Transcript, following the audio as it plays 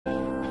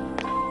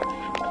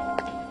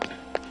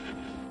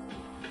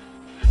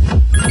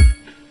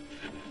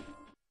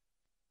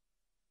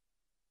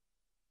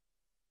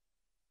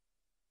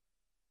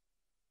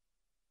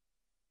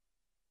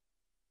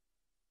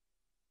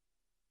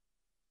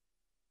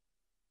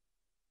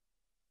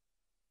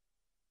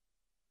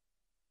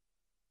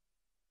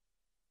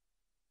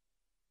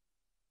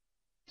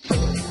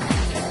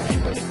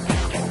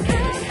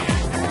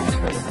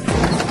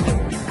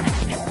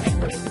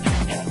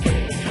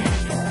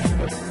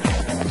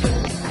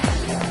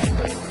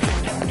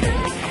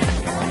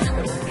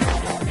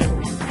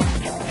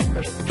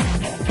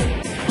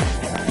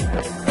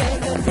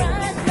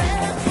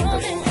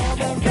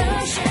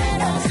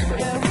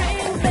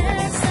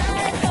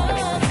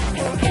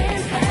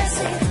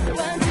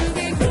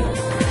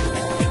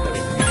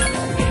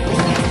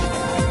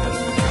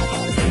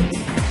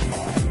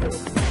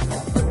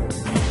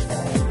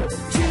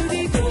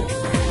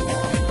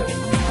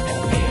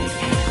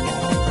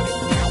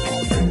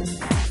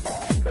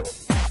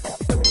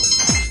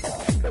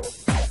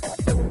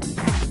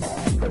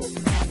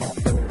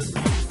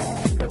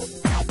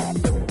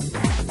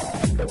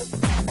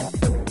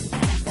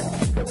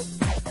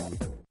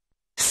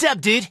up,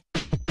 dude?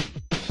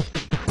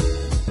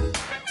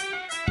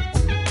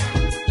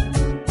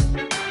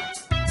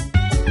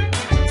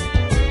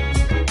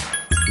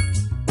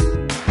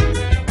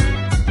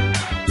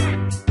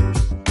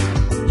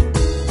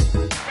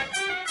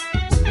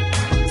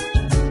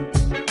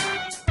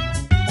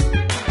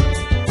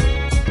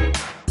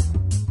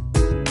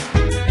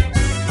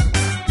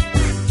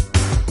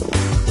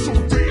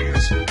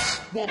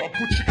 While I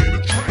put you in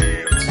a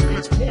trance,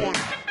 let's party.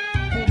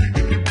 Boogie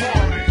in your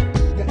body.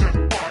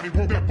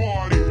 Work that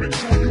body. Make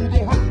sure you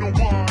don't hurt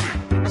nobody.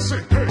 I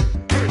say, hey,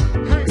 hey,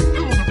 hey,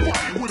 feel the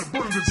fire with a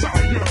burning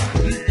desire.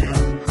 Yeah,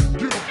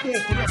 get up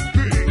off of that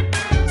thing.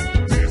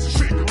 Dance and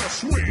shake and let's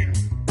swing.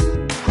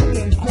 Come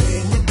on,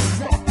 let me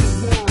rock the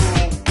world.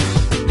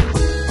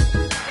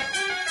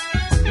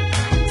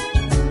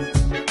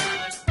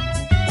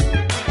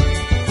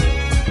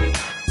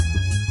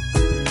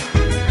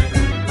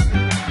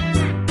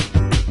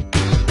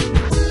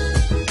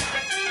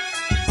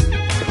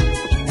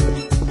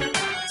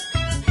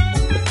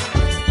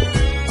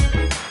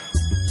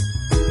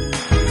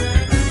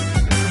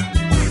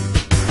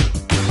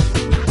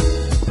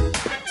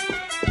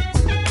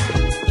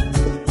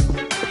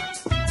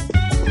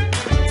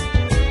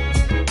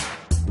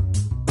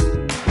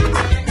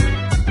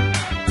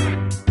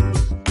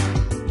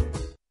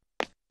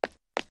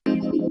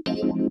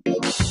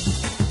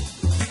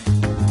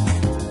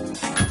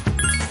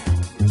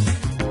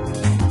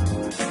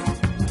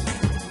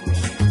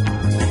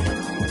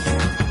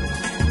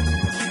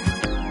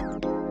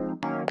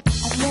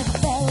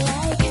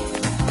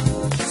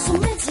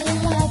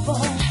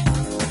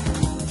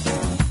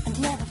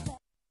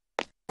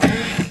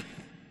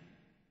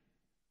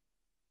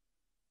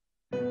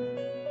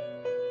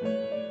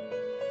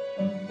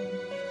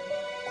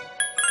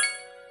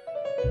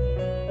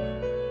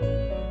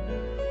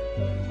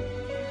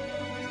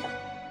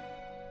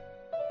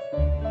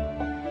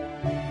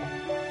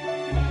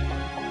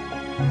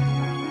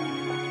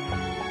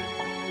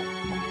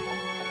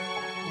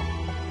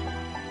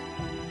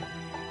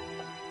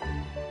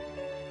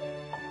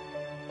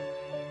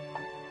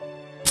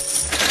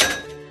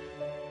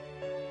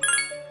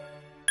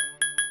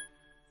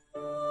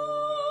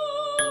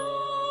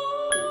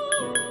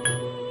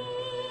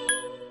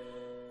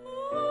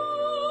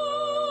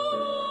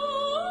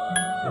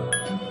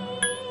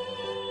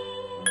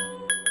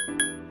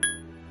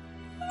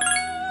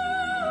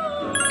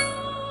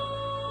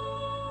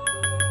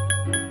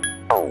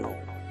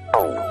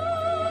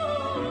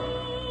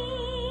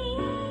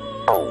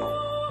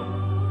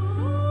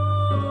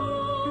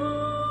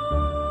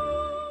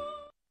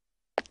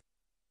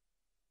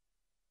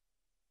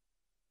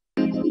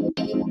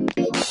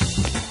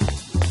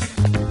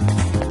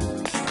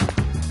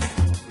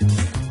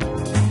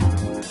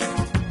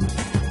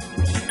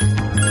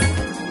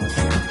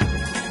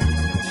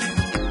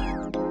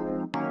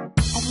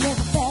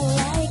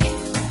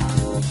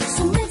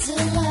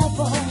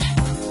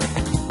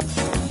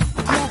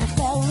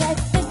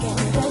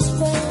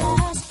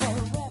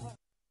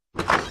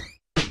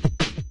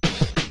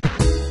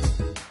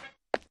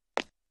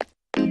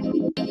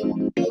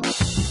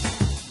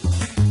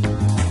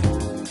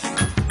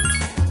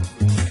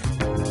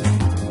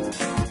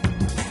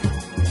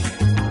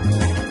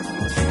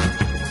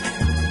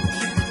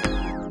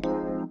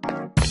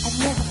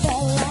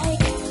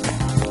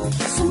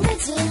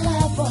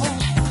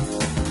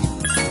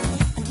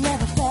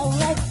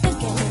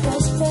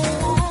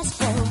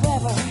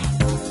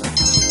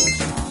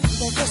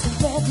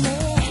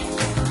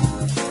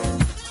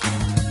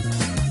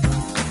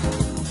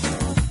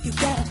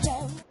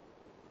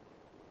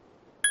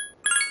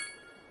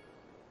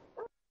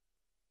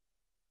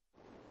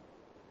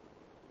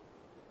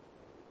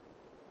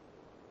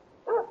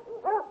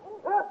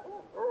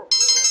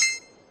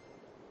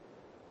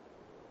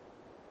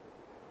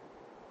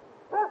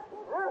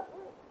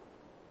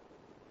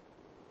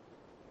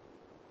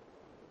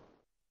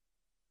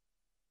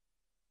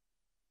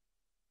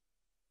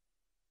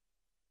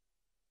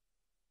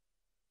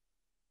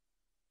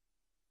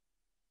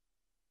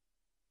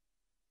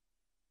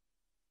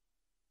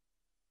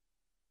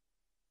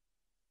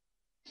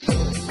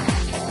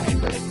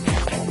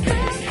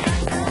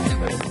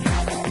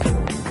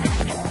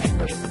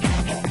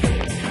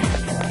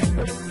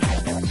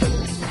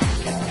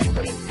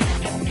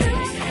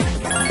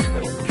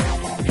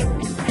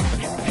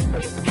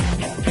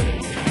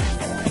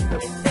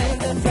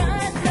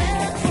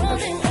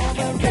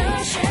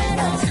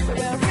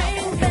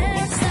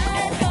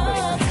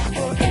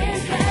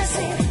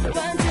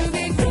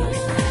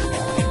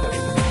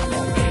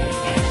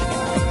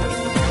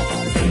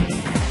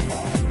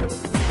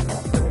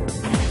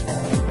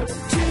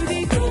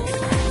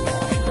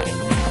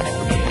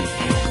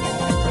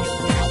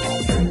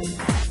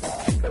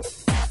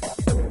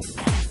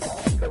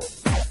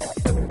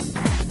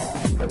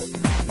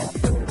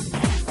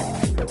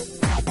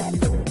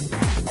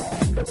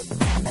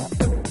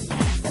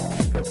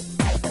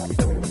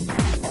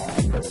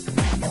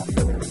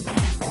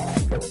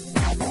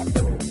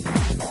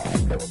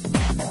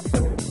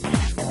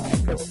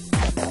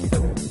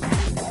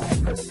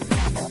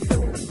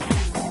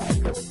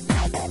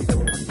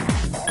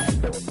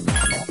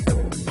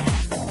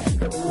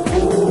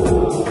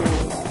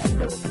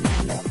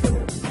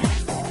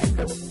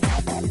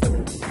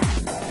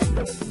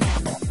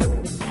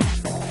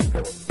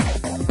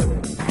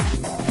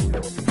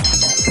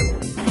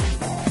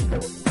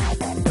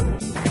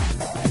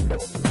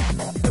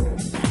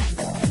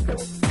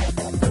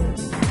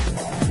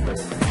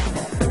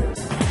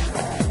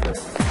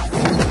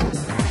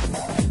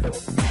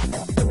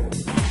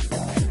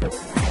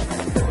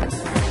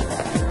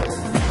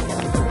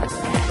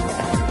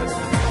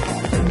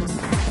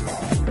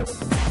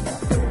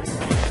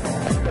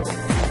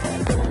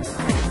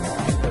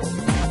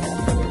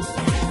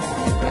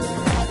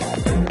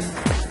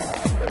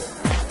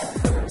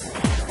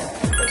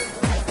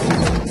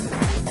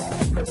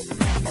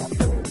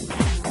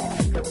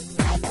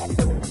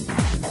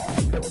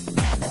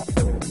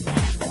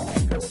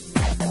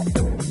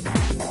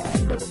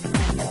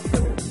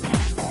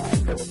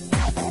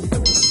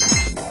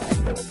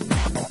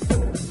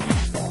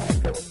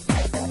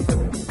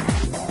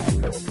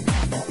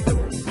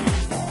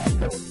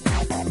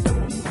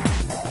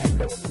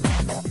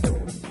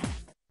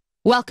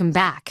 Welcome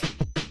back.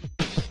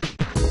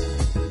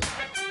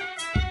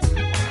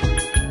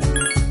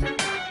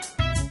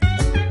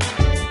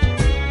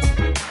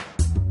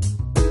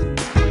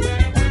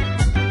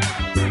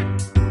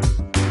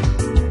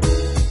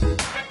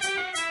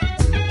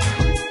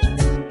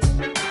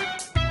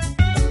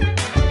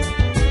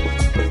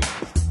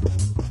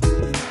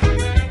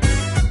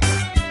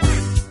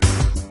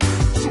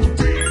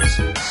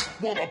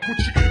 While I put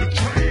you in a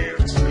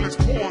trance, let's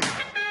party.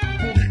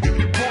 Boogie in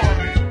your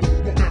body.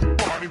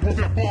 Want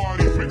that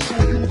body, make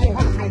sure you don't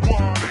hurt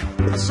nobody.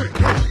 I say,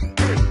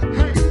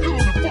 hey, feel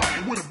the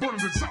fire with a burning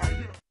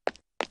desire.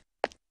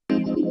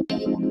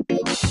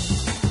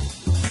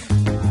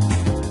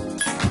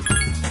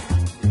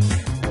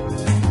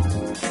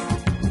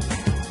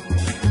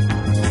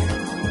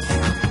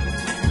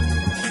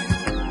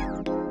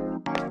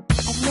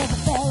 I've never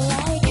felt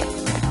like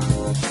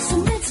so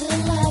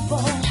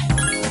miserable.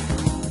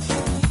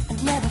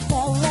 Never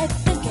felt like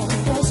thinking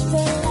this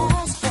will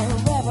last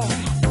forever.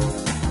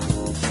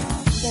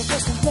 They're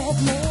just with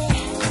me.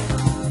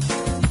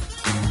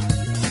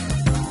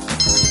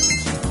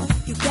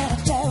 You gotta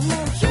tell me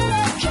you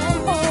can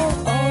all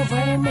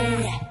over me.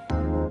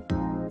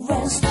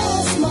 When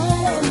stars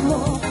smile and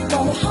move,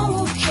 wanna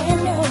hold in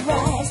your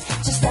eyes,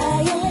 just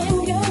dial in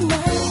your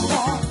mind.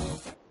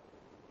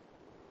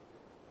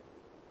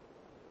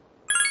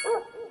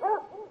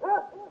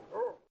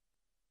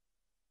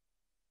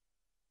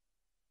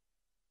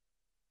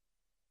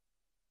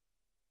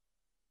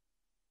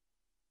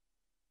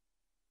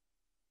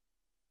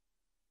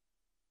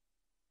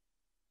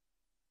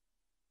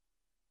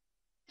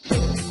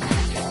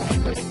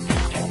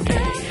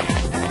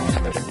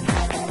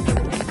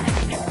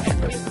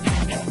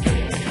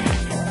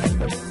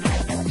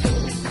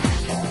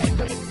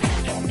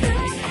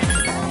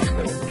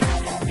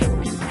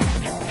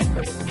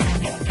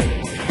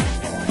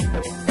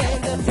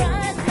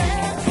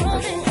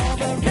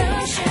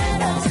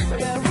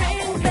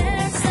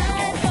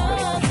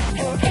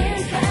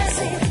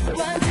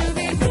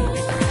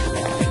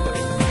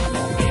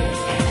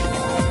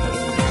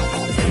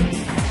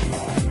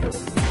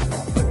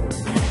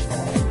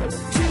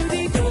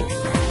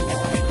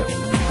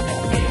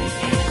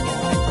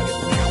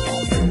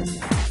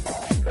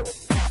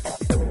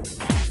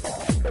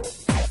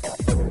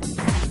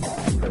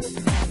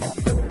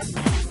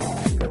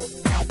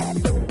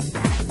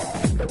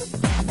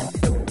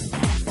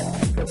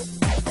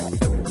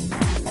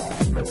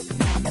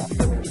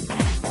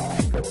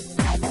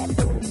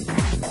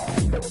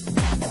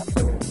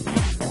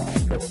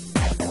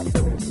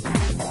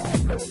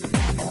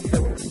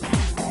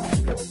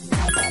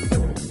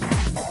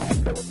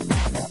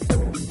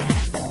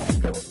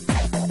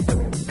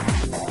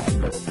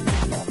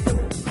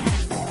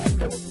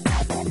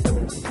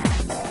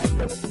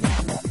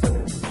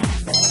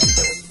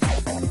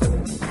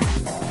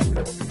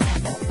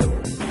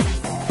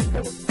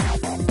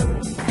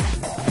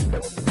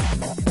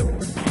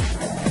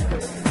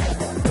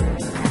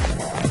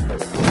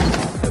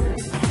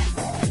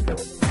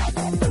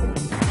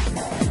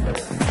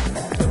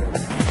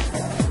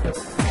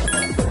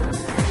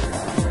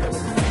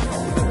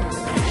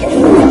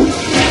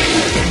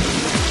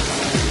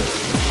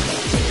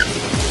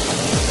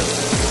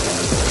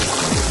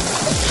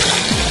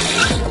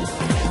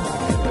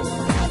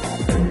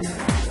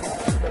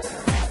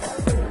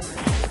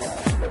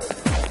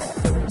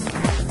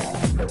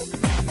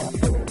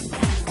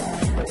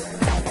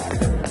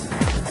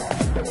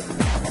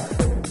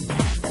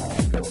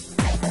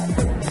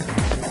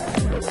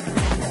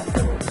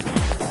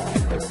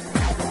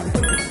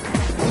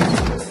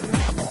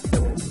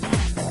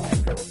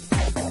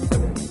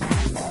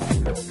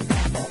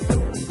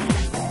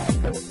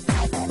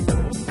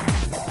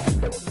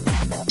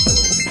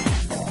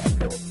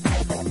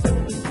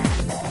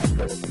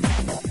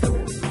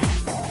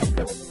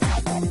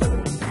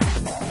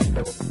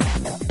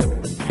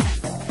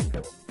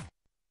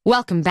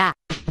 Welcome back.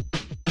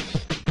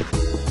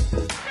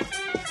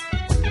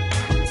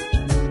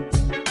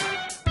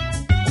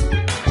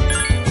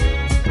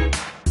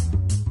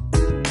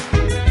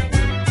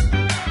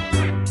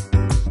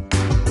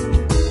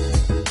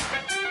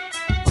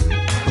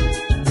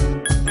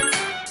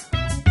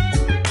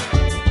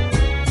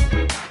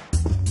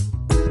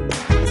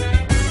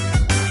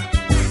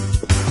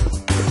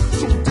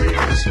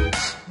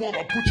 While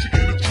I put you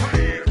in a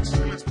trance,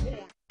 let's party.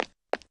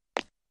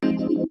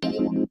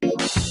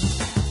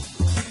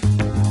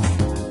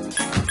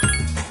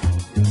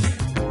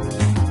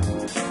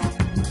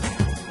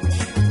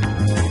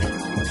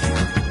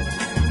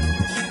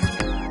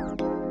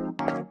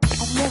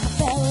 I've never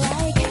felt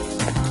like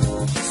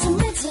so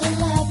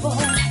miserable.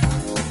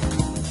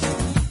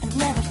 I've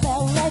never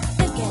felt like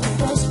thinking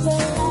this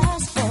will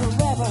last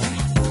forever.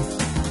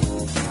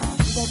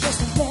 They're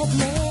just with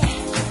me.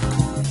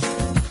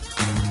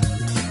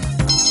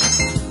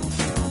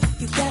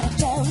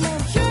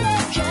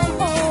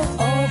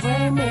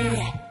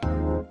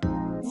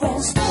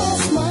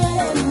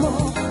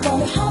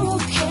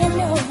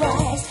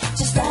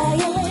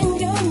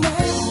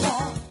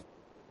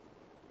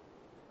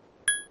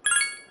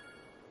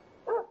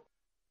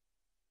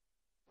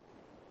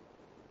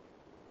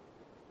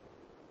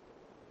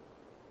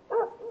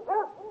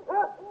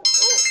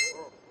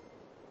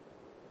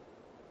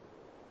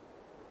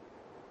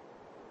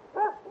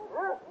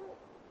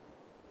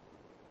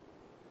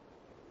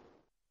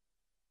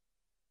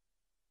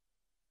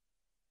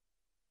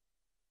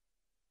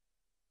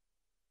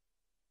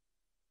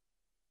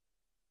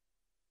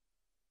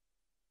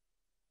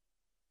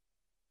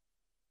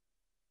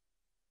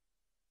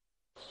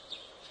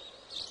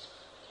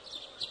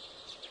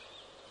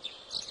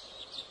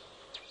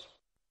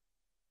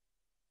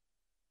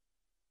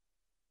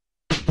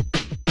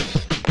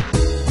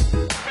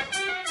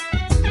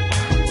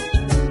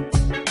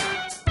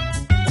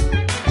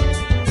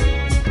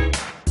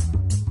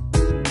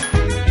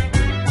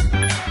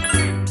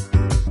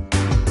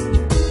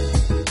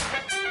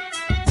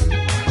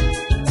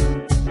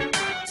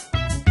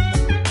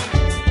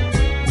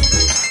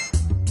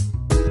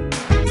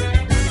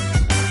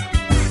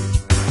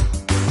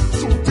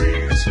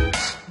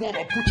 Well,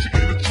 I'll put you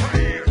in a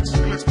trance.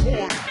 Let's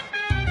party.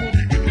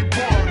 Move your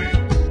body.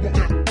 Move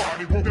that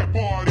body, move that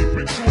body.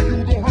 Make sure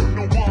you don't hurt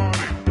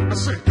nobody. I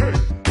say, hey,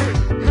 hey,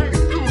 hey,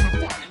 feel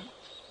the body.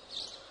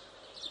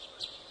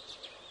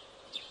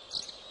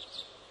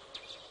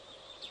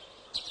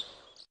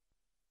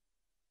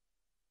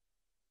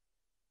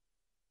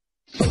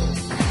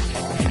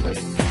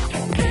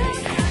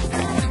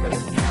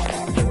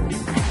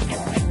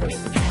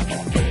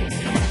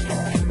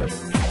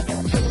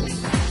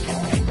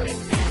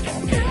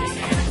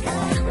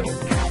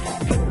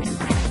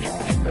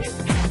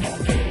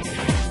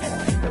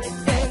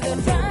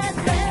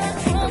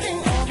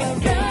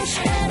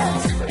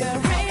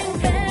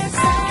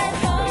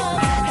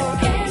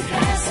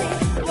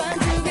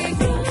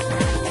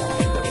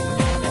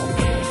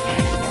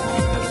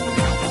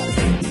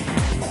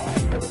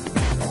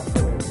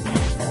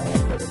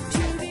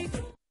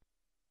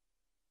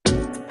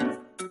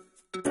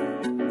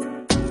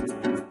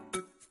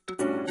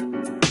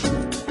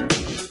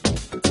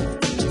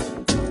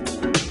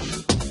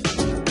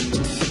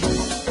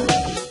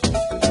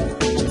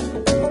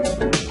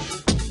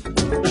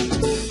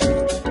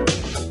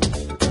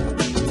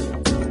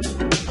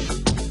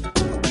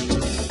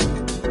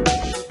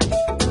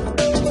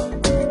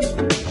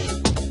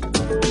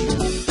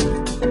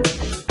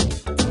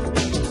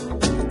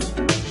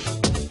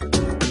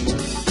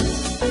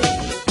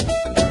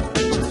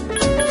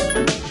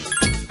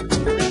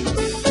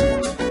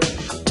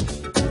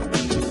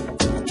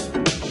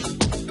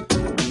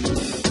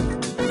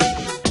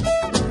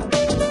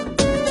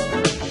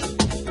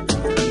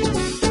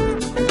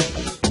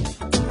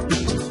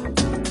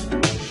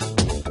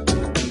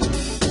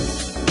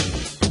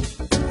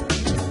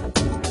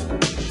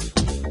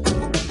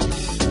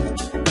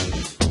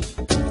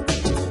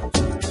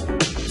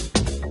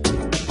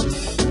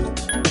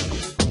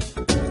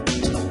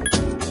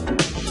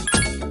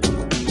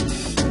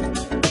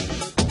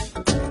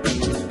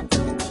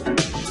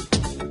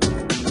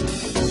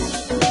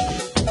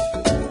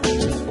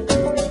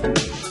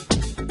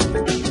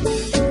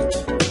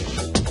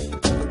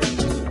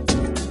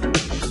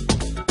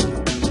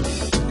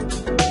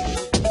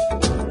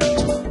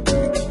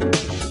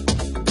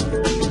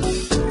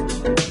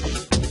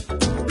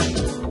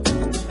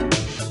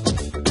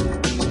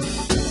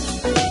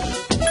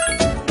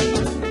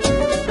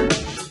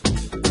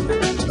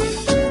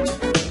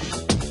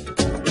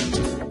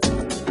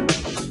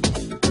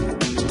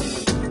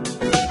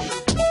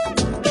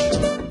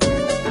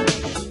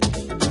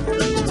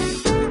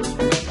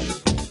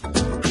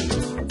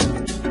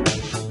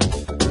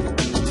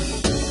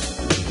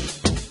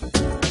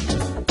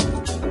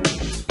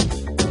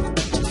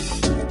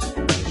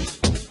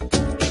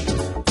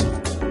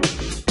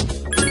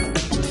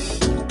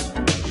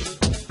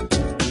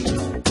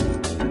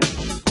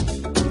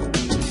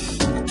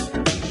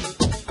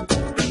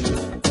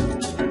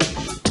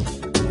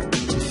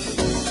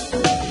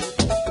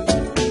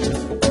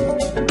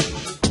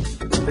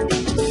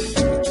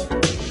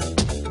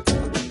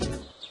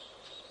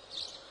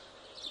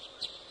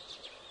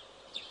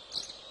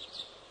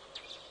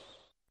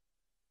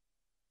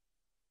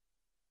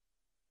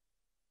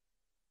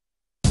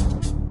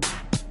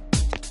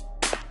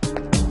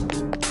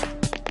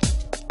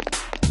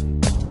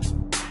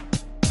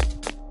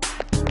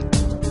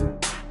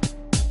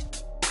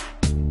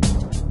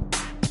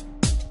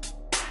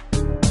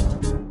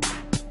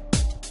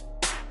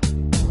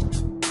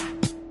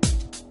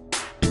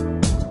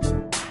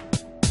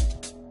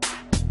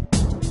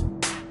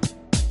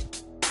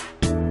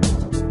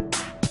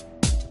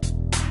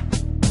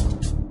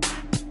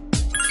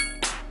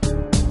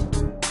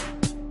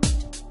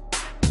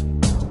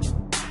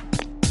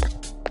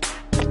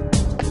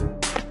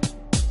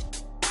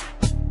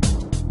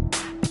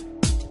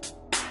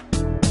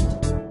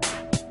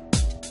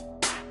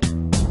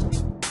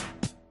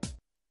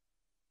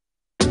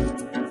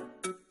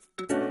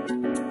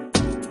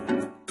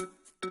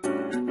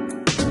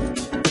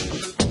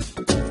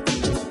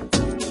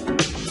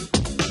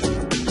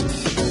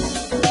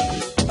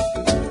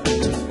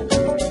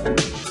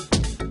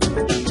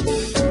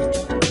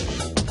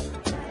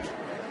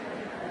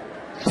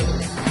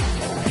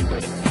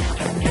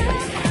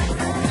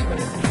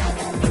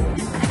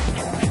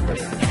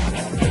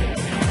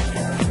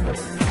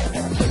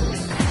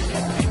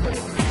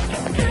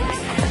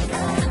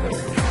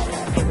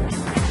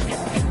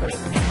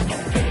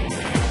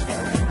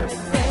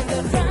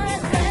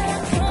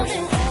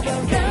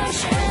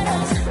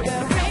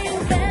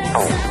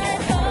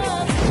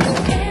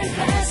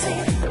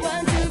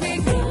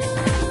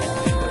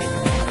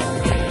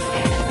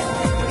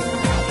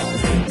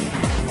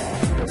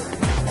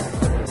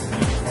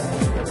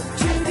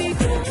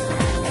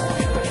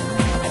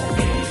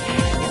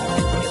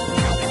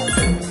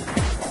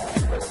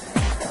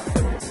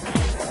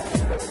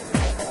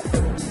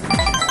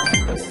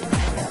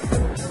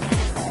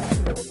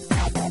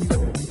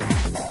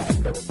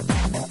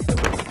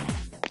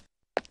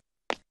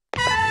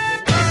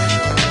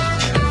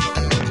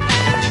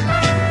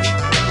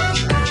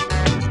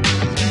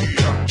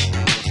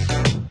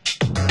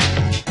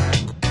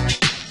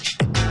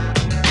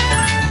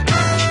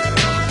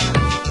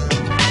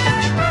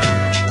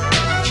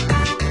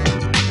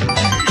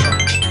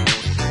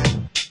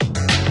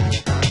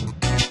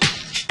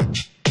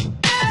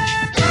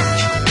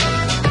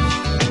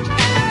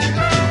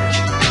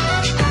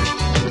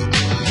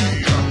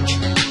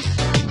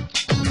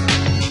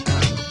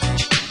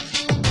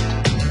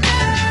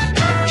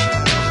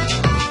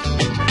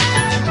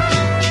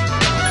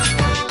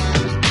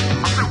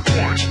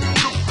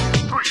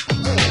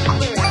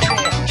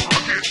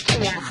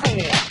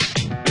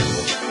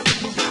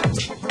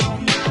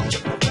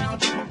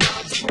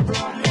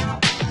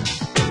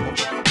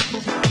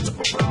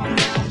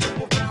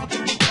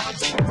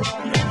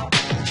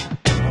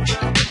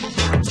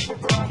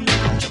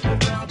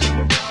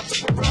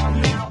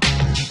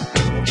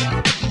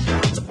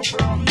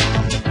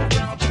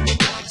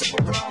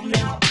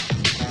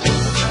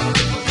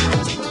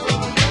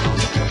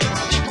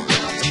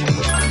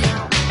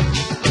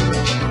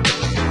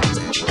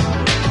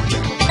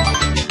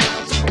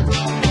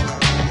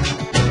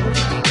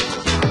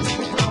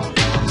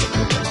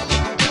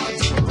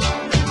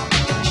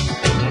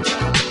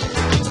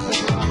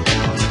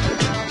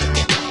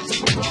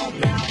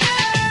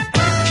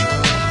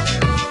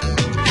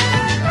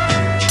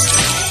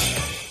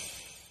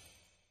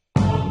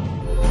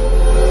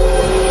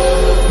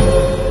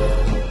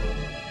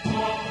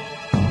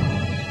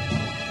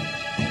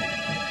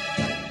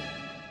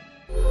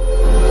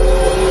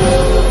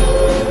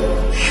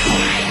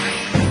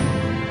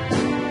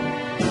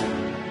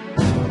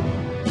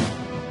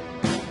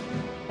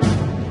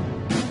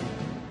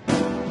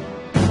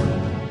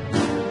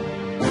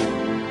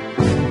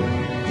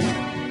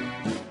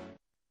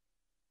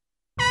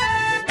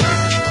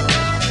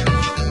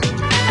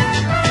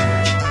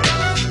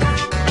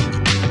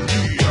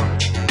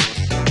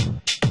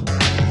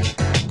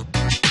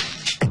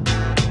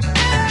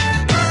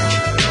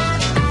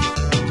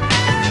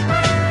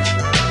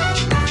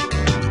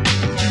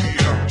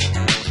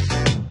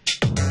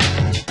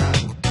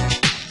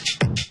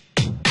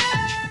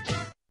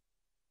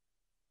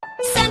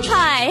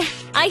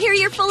 I hear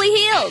you're fully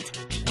healed.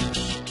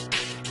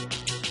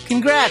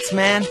 Congrats,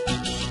 man.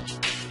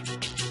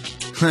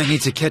 I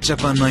need to catch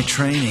up on my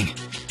training.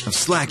 I've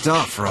slacked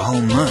off for a whole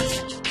month.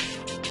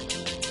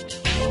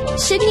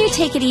 Shouldn't you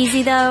take it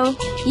easy, though?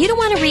 You don't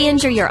want to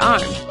re-injure your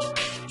arm.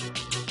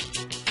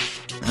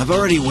 I've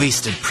already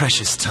wasted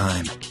precious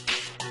time.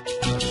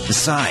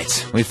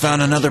 Besides, we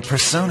found another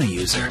Persona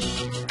user.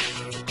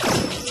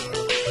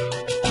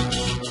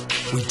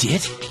 We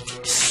did?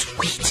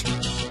 Sweet.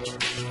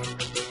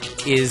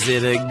 Is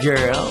it a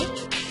girl?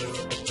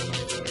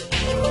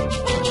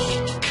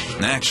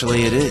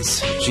 Actually, it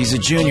is. She's a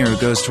junior who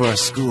goes to our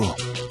school.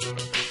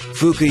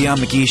 Fuka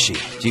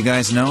Yamagishi. Do you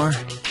guys know her?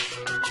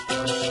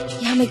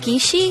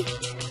 Yamagishi?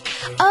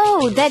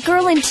 Oh, that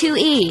girl in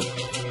 2E.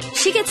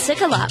 She gets sick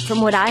a lot,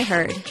 from what I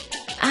heard.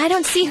 I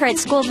don't see her at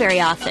school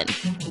very often.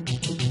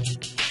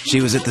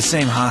 She was at the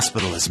same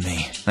hospital as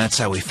me. That's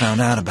how we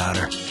found out about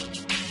her.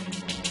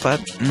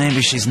 But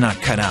maybe she's not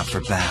cut out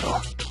for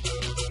battle.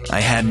 I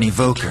had an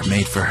evoker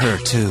made for her,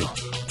 too.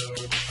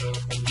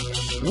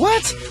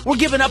 What? We're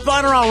giving up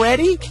on her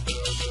already?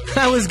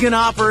 I was gonna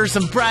offer her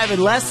some private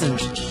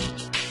lessons.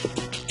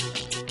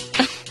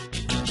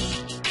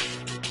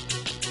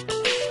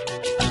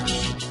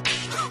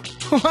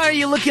 Why are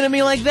you looking at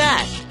me like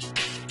that?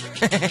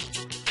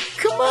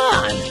 Come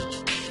on!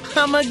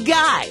 I'm a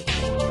guy.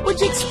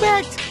 What'd you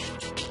expect?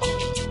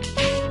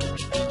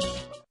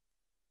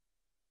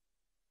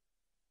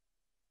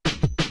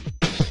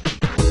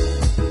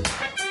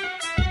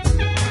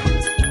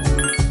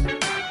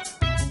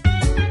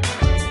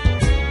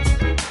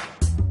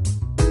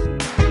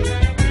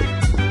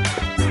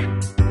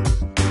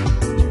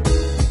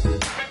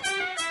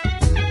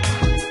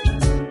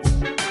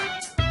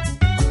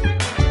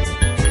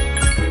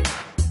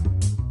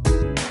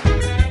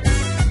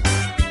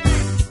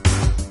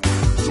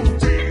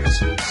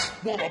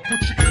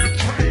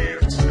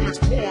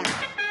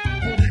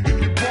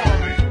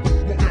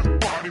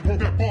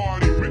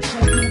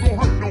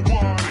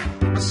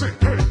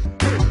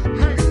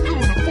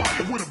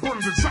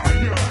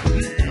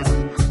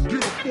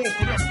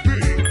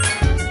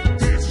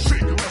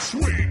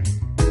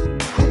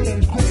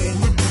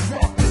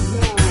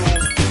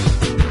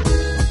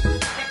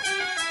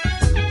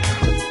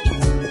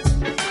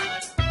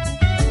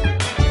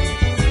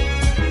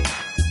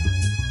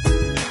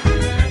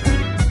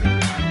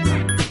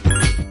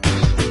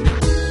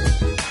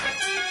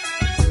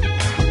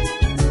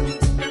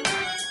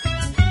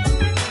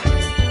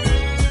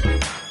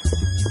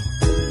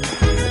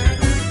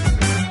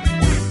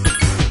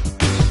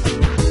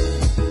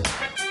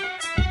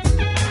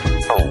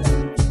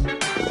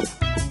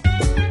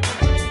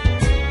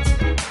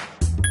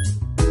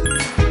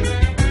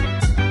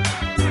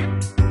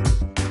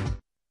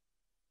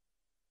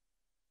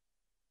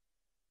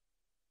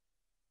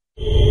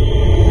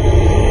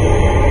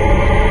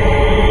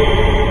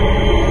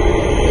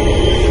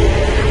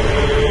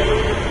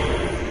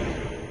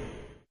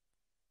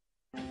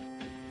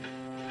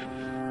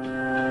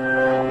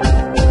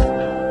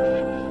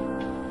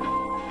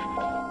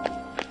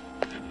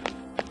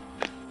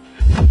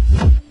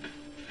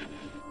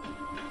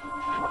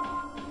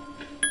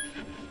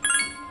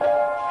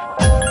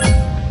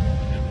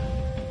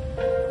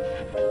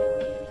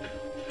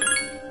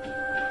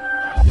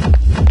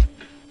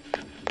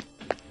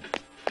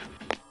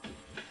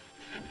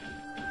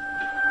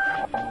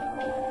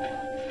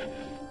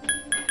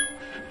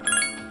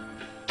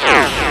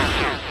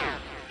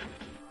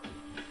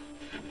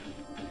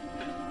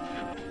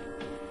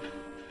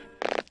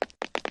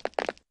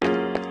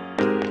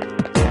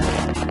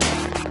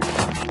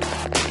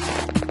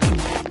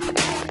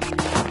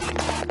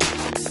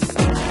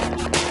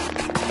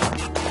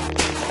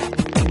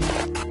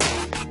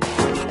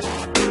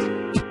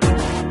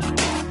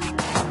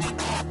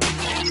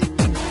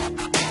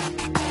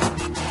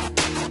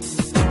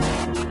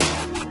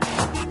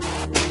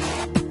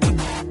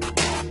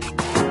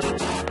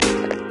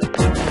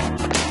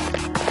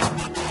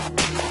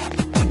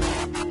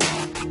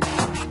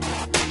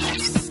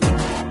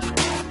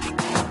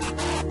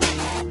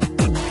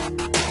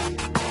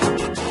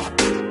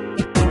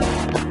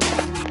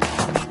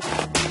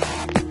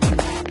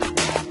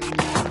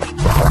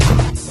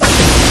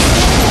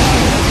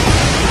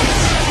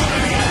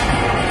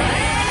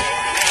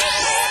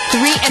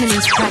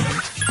 Enemies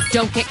present.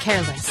 Don't get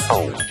careless.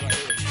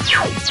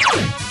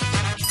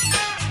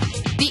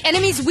 The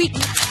enemy's weak.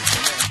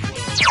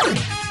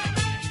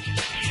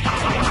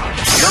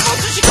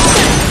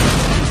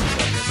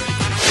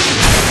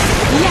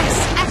 Yes,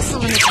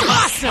 excellent.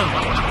 Awesome!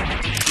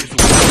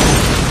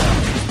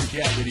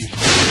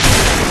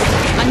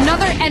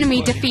 Another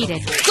enemy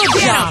defeated. Good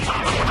job.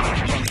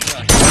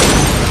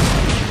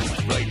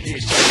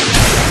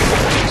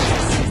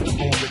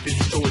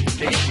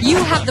 You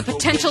have the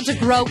potential to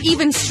grow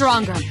even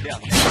stronger.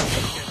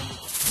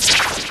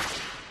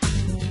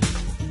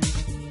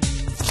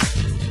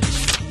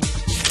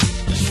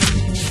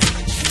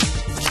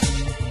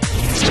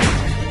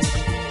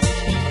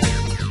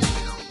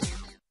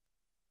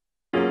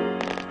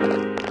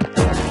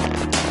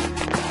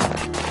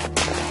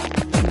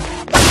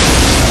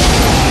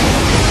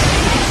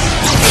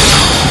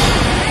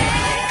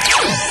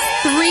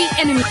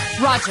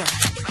 Roger.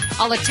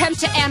 I'll attempt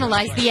to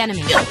analyze the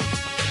enemy. I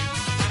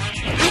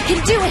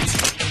can do it!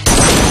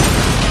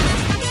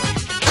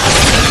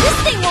 This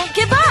thing won't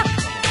give up!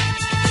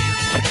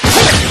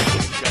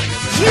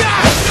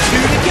 Yeah!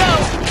 Two to go!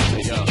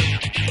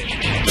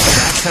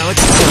 That's how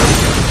it's done.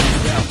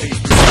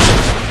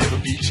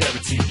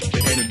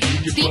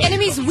 The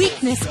enemy's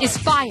weakness is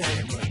fire.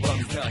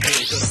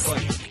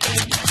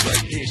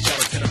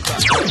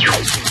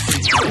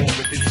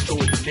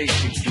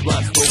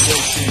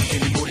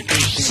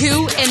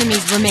 Two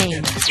enemies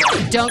remain.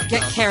 Don't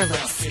get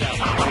careless.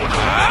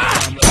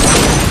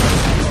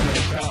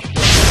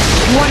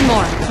 One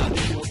more.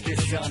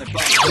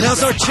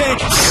 Now's our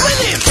chance. Win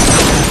him!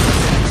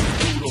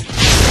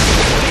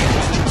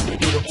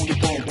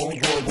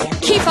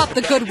 Keep up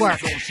the good work.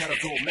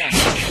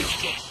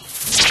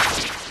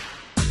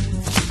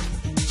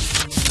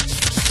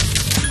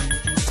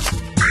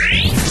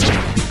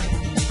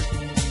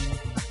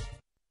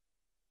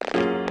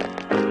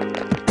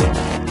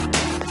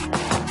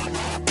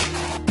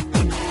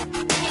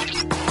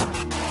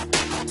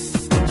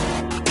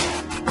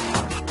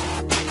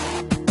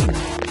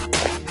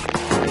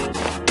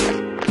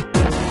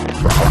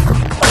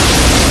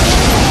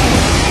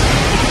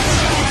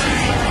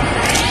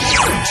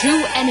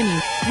 Two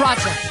enemies.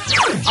 Roger.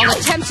 I'll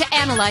attempt to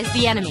analyze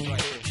the enemy.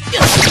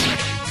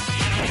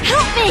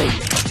 Help me!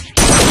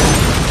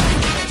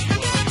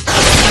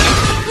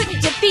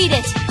 Couldn't defeat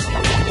it!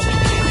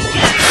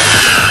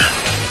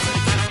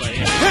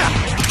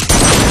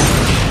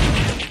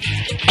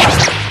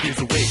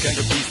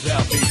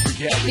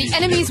 The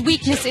enemy's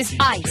weakness is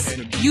ice.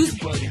 Use...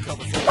 How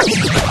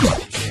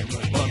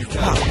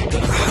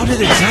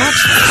did it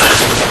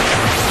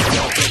dodge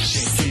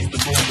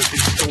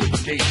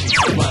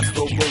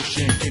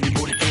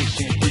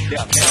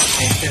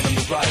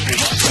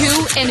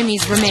Two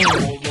enemies remain.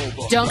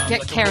 Don't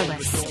get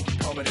careless.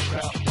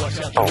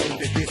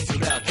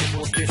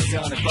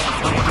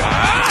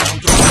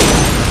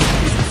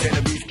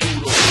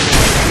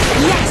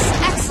 Yes,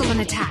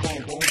 excellent attack.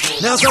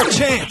 Now's our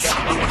chance.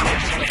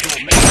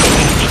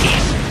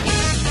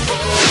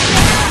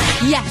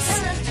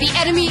 Yes, the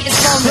enemy is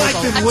I've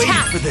vulnerable. been waiting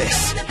Attack. for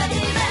this.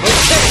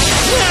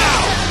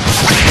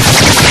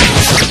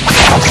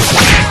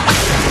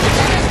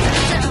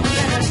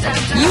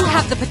 You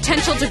have the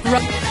potential to grow.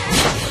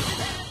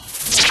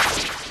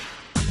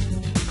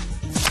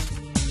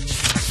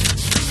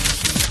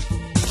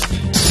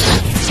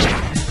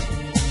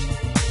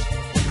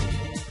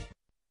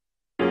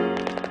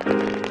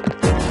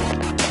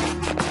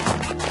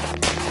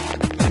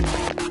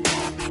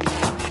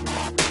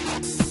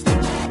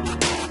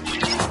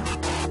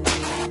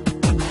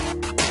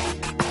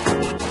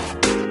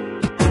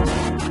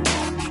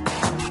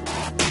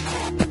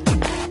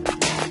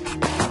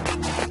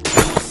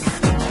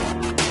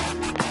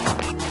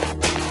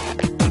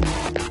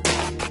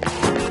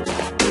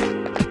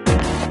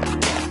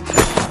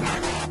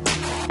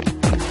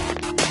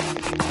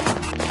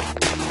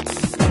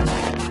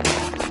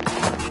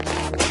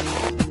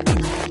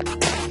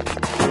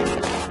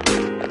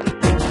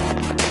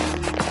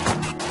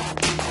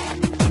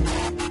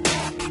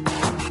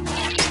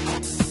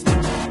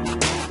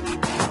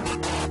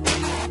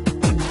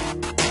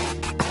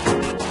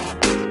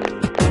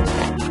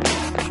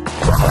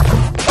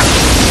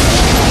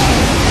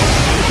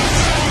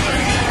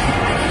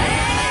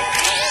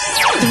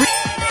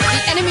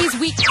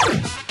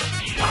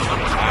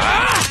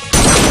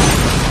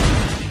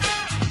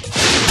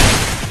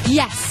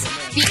 Yes,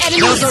 the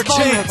enemy Now's is our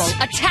vulnerable. chance.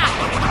 Attack!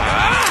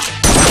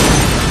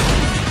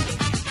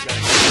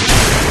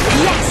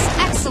 Yes,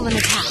 excellent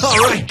attack. All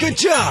right, good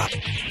job.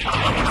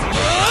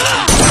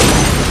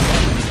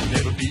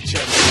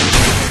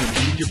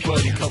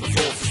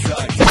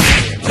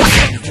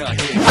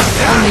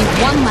 Only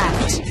one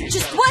left.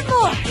 Just one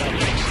more!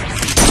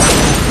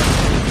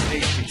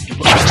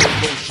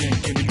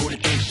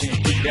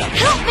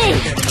 Help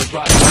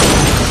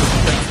me!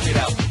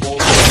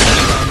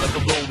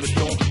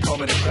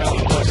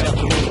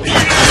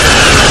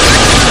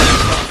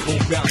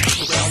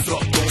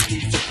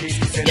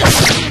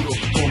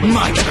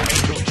 My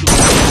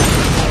turn.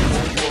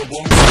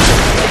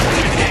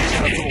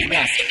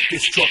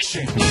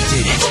 Destruction. We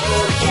did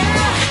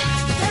it.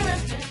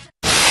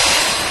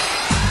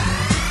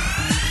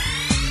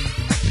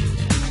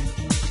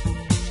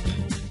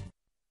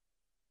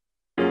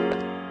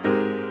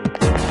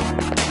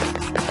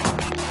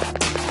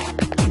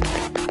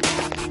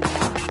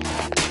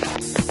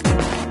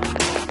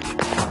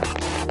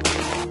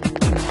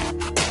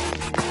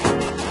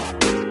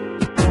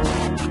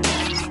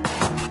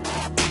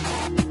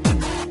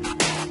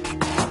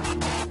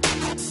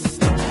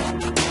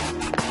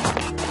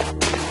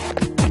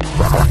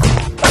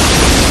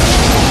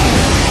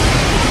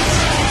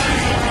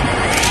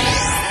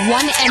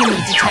 One enemy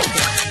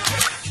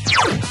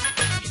detected.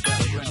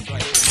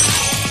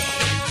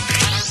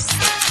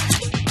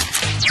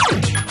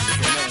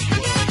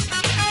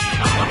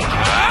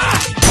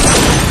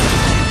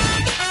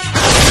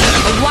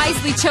 A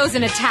wisely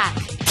chosen attack.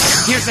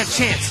 Here's a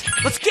chance.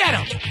 Let's get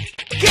him.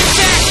 Get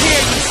back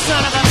here, you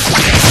son of a...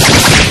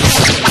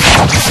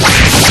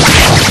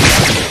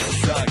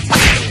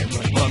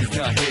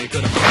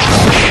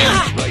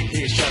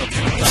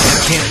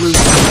 Can't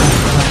lose.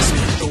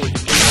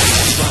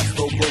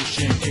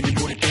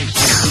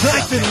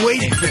 I've been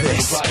waiting for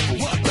this. Okay,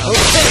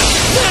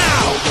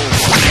 now!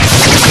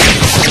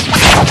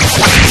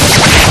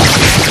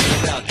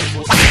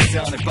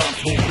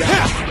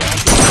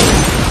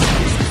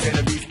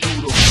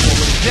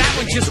 That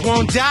one just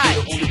won't die.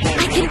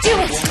 I can do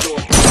it.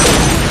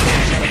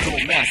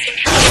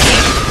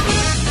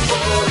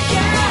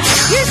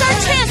 Here's our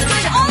chance for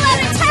an all-out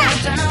attack.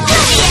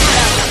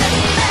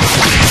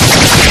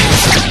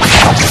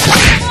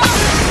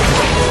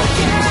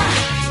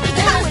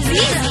 That was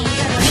easy.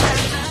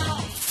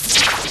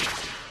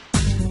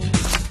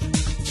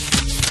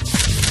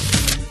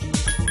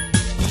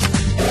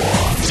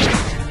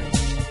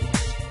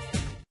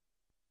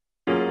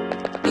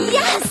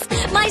 Yes!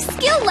 My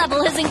skill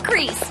level has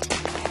increased.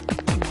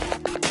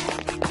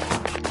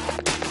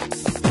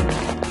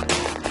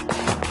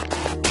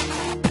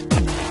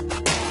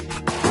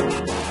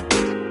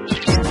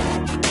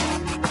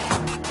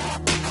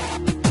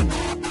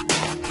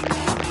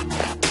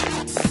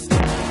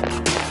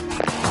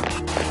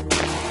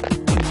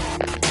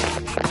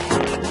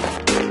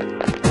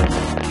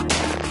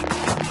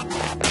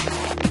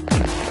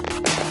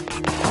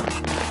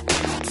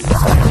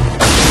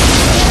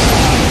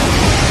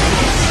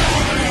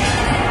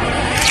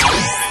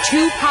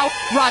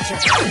 Roger.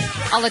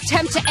 I'll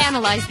attempt to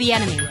analyze the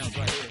enemy.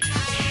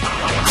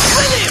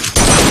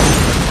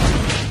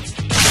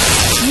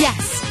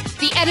 Yes,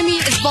 the enemy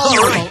is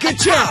vulnerable. All right, good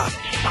job.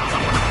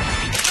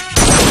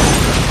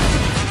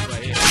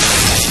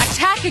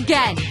 Attack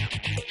again.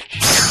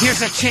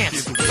 Here's our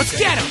chance. Let's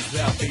get him.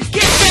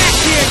 Get back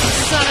here, you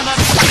son of a...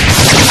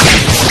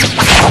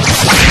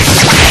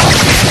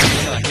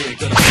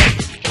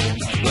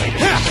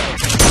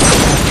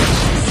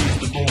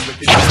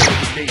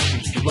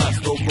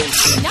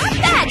 Not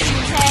bad,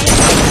 Tensei.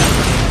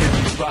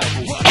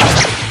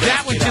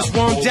 That one just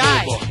won't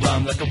die.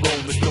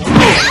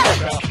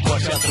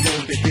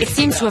 It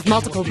seems to have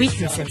multiple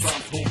weaknesses.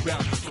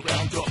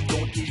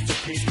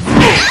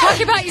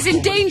 Takeba is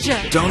in danger.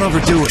 Don't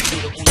overdo it.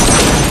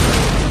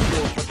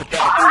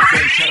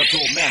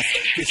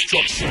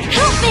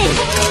 Help me!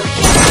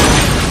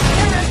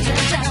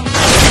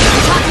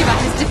 Takeba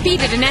has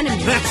defeated an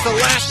enemy. That's the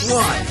last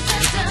one.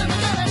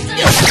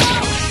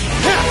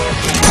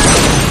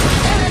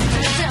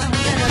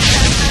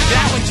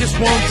 That one just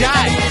won't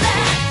die.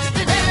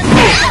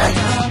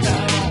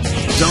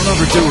 Don't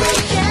overdo it.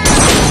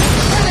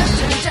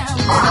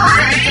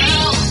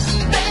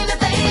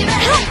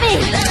 Help me!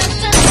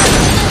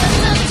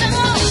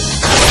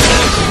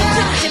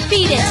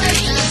 Defeat it!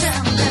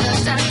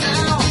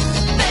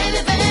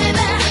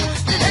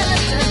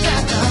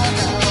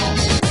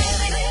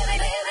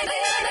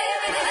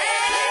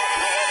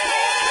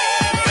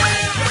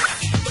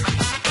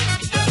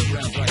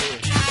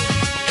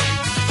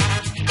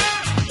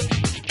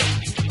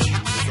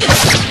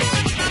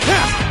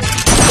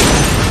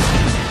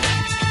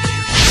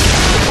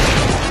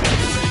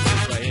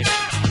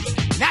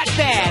 Not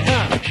bad,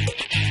 huh?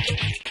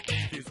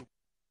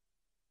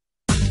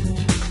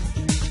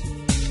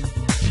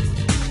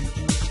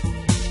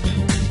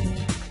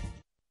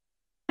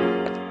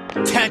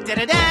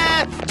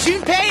 Da-da-da-da!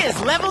 Junpei is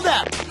leveled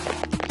up!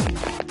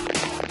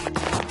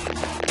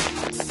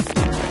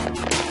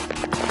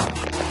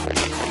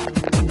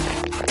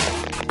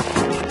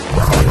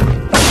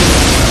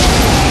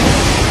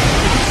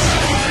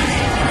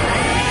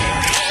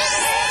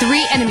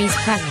 Three enemies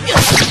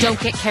present. Don't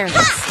get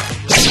careless.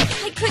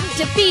 I couldn't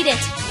defeat it!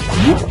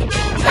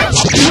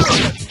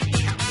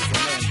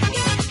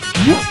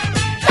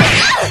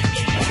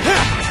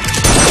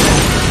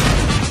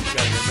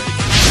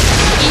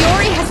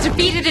 Iori has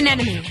defeated an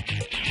enemy.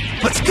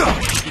 Let's go.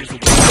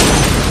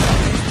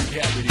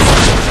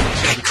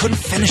 I couldn't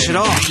finish it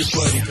off. Yes,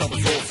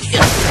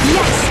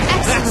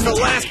 That's the excellent.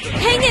 last.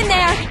 Hang in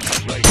there!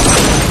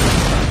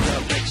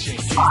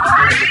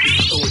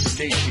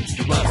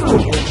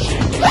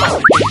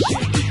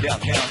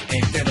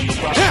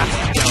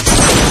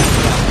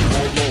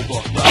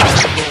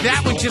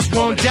 That one just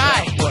won't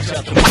die.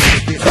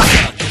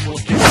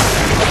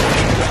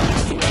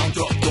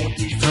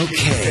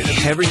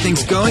 Okay,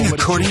 everything's going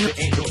according to...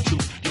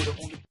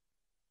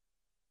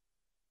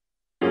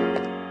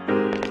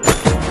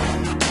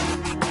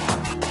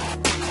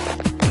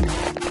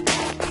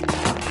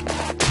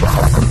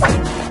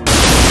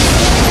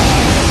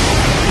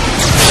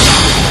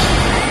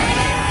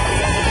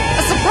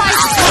 A surprise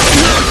is coming.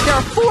 There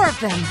are four of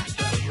them.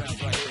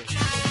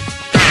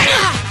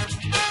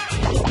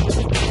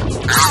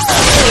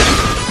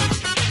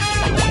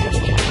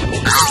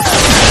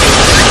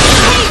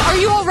 Hey, are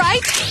you all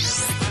right?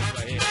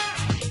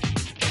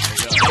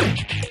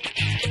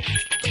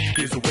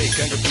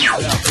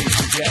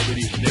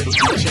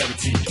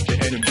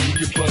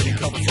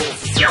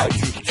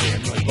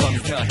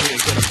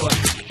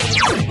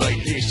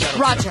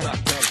 Roger.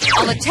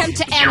 I'll attempt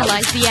to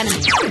analyze the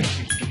enemy.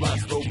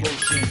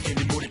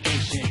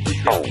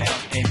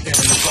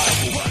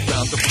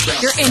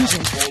 You're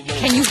injured.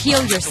 Can you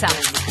heal yourself?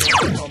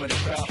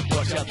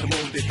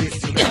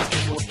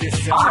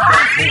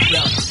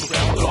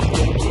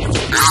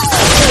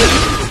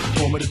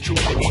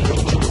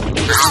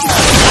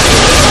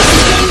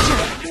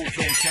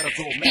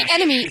 The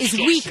enemy is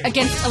weak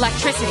against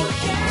electricity.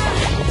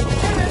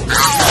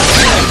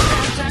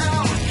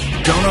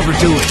 Don't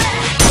overdo it.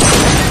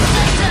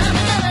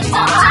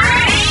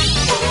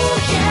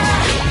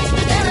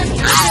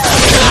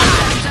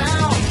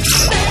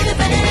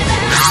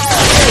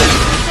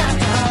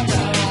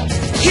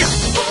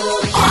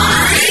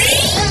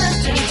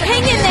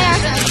 Hang in there.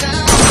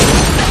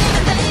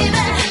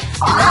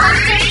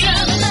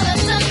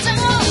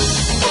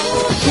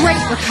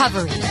 Great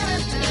recovery.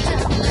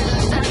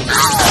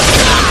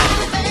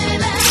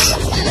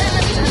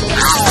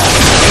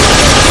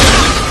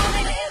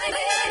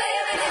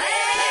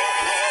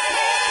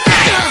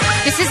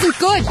 This isn't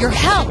good. Your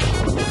health.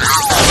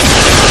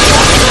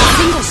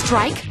 Single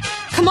strike?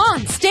 Come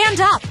on,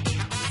 stand up.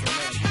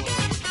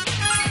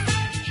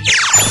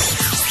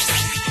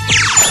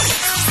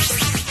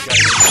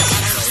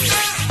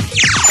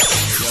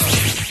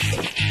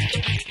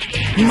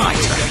 My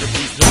turn.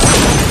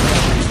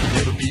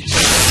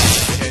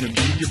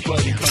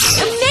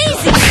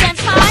 Amazing,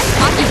 Senpai!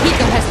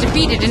 Akihiko has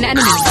defeated an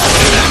enemy.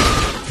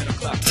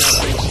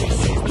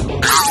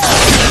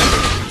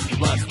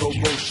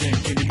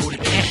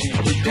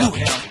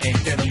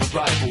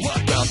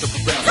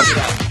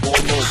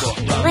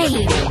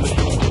 Great.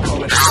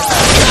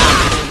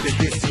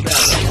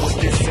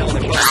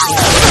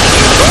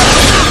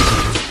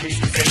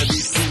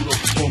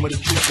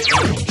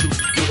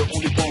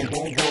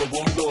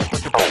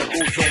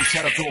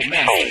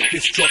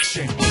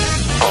 Destruction.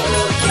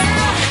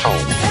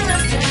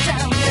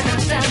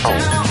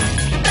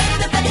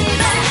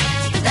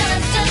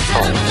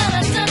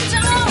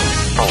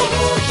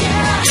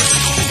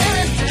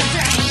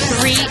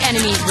 Three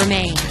enemies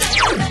remain.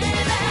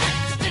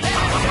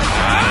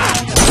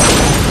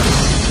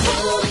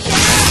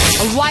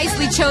 A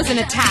wisely chosen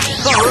attack.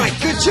 All right,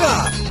 good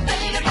job.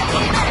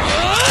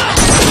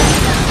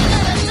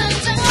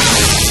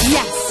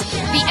 Yes,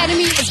 the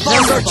enemy is There's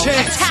our vulnerable.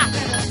 chance. Attack.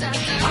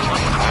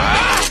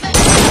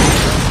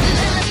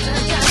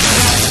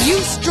 You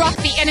struck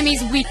the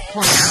enemy's weak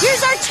point.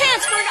 Here's our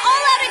chance for an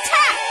all-out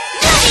attack!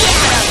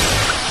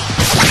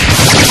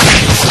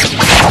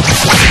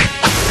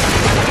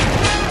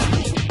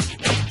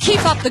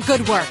 Keep up the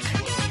good work.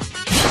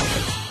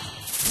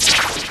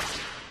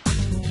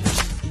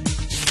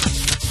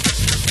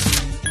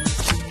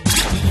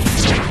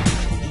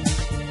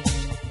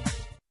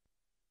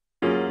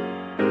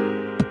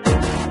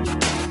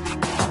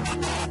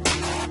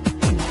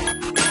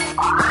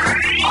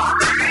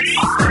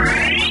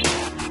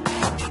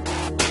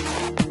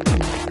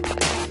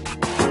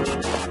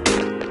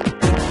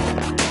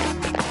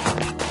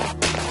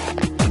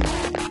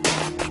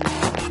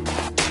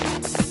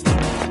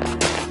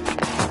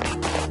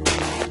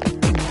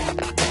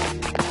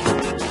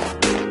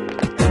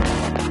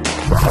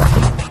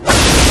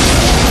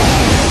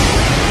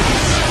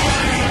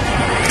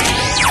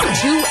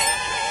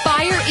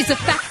 Is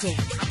effective.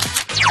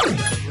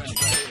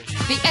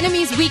 The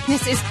enemy's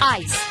weakness is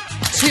ice.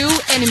 2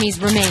 enemies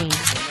remain.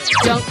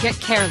 Don't get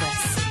careless.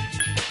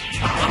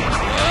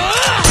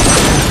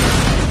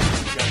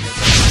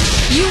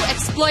 You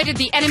exploited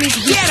the enemy's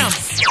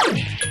weakness.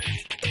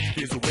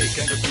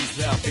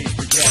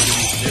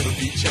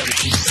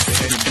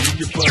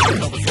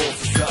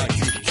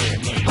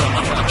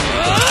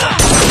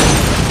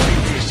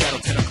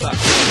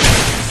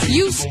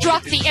 You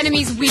struck the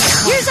enemy's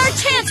weakness. Here's our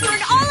chance for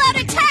an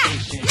all-out attack!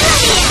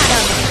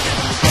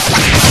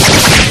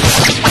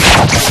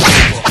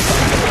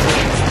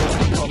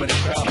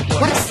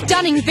 What a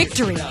stunning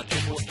victory!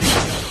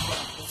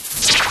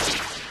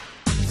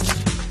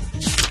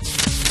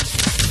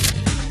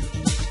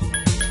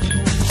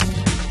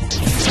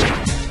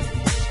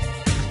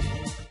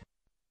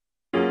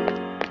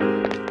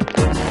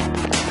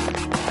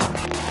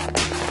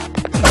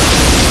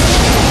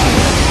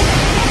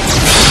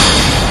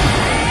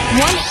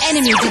 One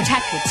enemy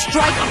detected.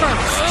 Strike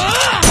first.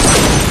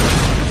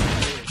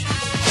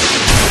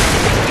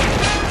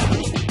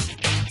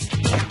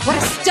 What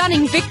a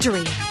stunning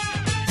victory!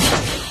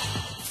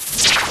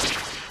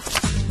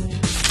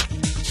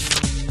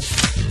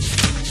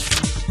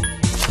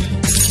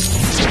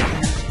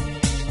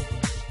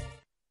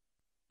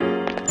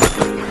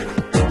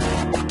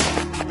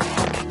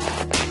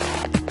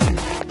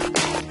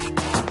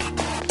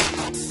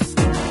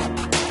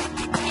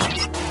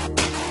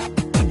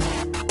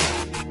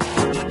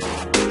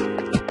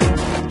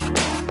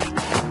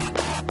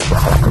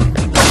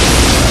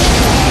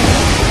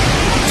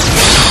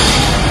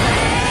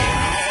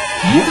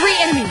 Three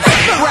enemies.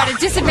 We're at a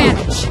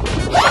disadvantage.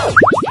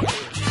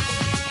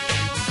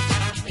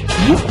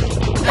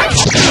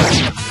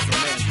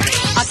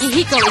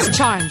 Akihiko is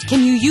charmed.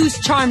 Can you use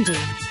Charm D?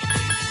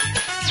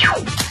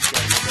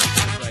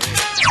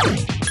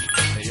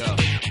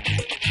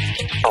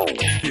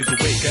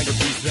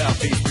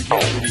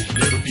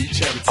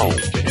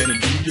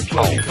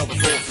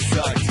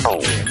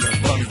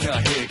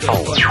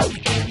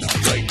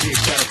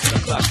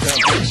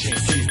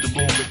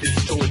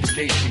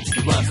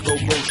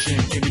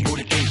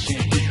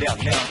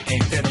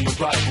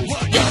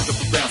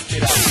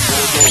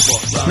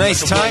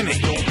 Nice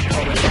timing.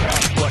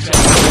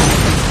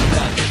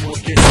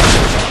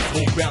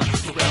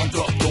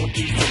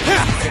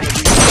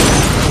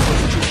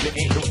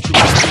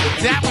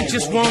 That one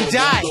just won't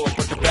die.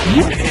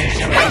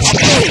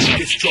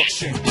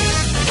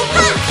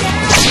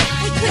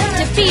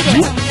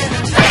 Defeated.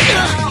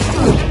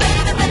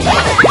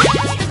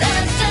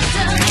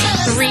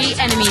 3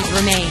 enemies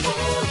remain.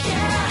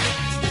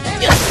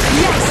 Yes,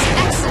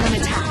 excellent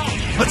attack.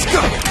 Let's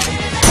go.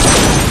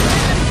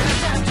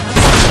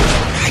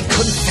 I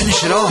couldn't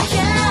finish it off.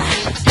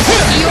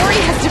 Iori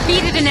has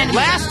defeated an enemy.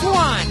 Last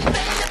one.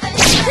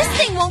 This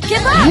thing won't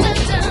give up.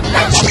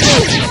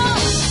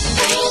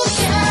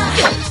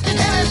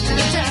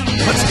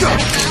 Let's go.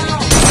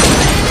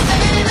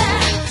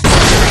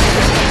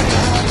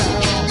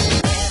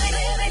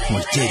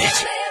 We did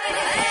it.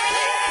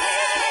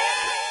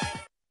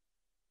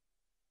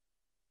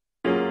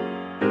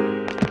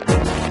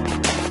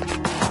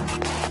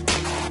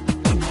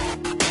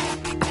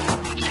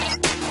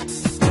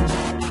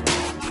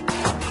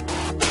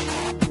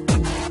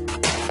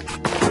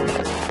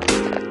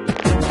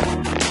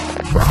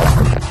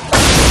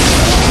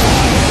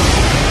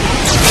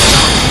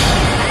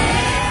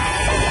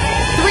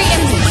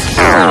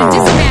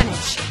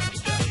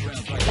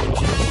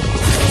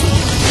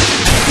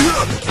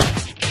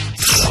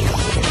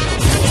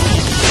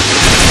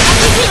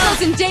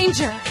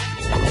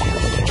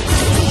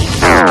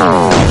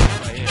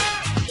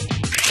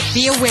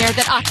 Be aware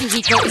that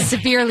Akihiko is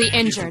severely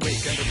injured. There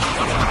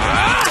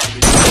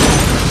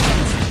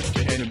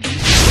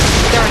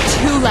are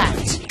 2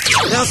 left.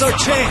 Now's our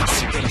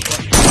chance.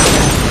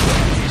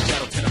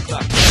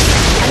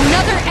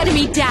 Another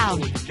enemy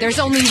down. There's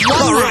only 1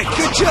 All left. right,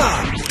 good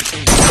job.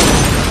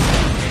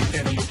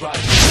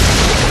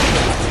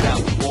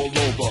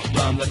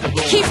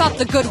 Keep up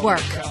the good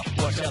work.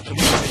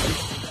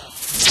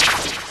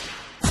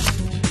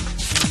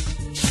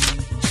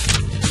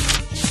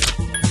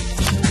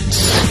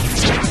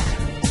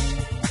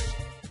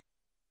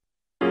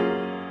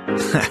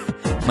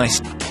 My...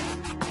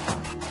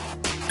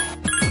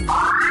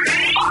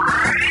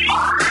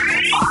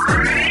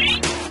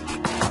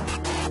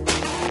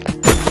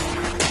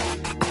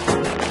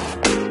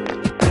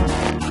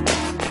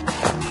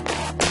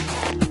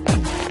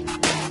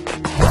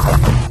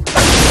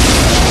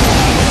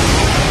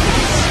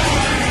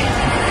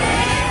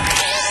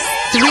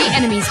 Three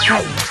enemies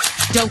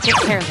present. Don't get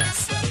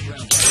careless.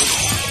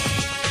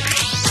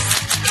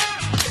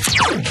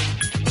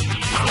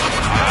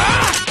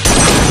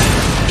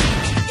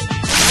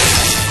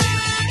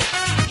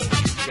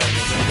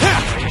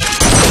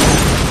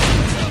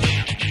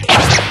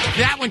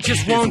 That one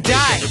just won't die.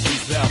 I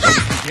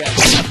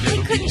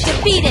couldn't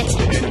defeat it.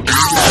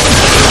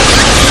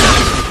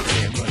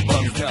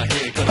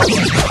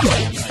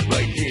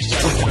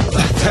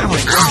 That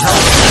was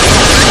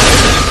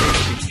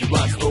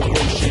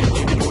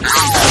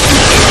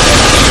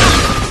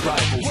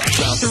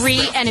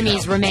Three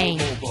enemies remain.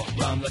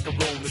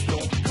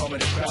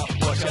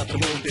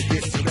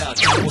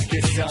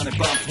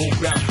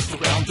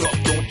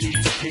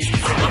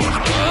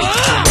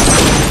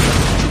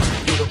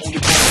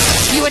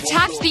 You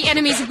attacked the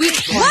enemy's weak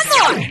point. One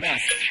more!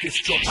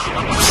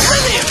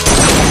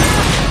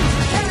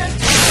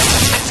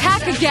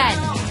 Attack again.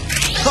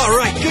 all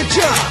right, good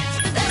job.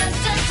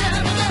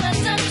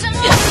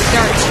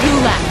 There are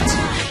 2 left.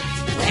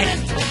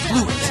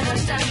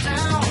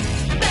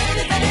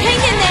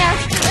 Hang in there!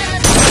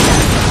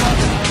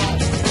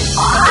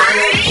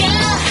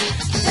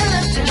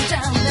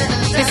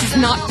 This is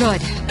not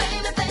good.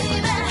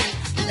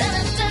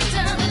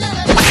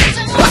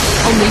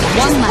 Only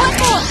 1 left. One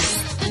more!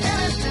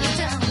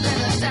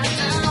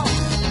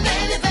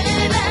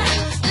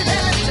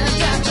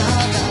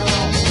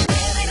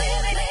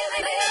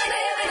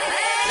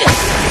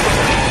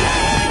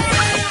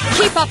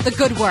 Keep up the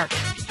good work.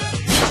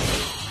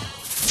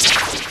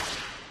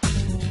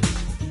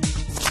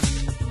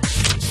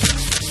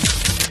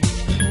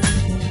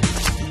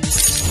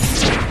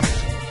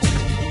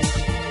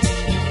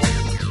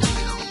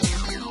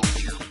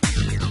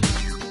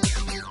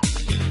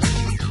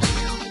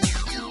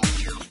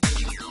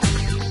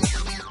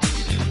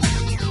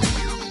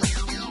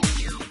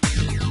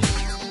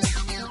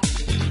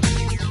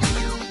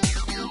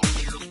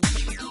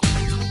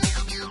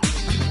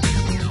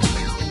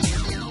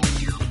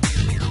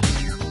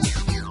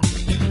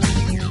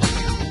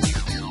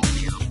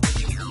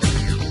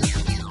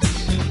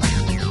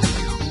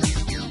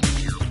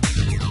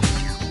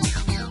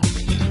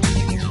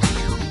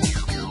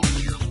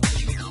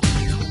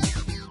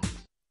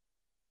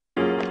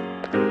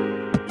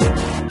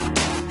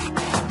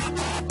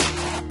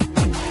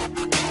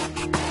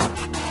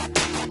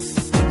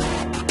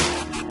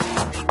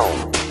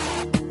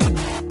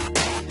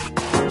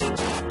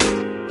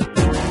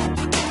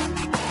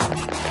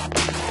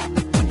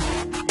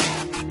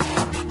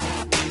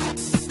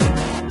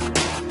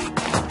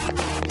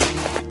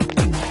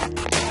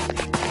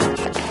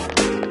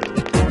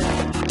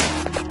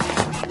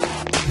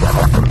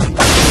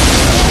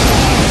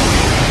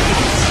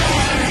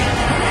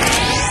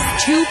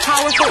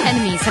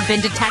 enemies have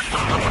been detected.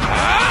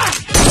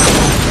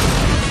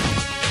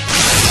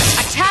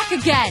 Attack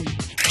again!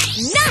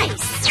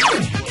 Nice!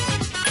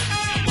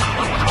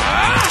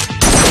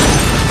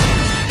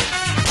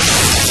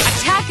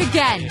 Attack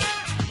again!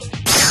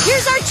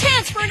 Here's our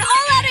chance for an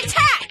all-out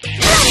attack!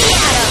 Let me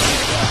at him!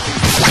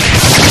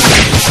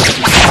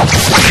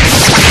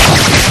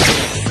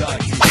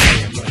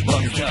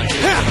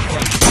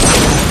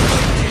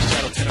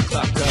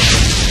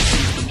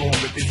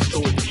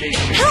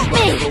 Help me!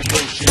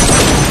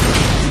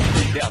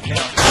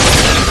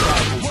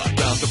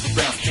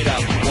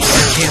 I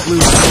can't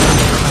lose.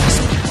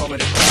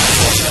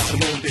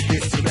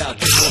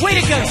 Way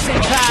to go,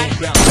 Senpai!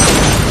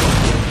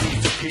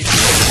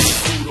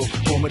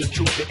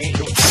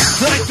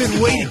 I've been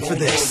waiting for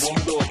this.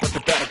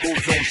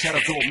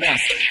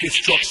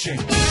 Destruction.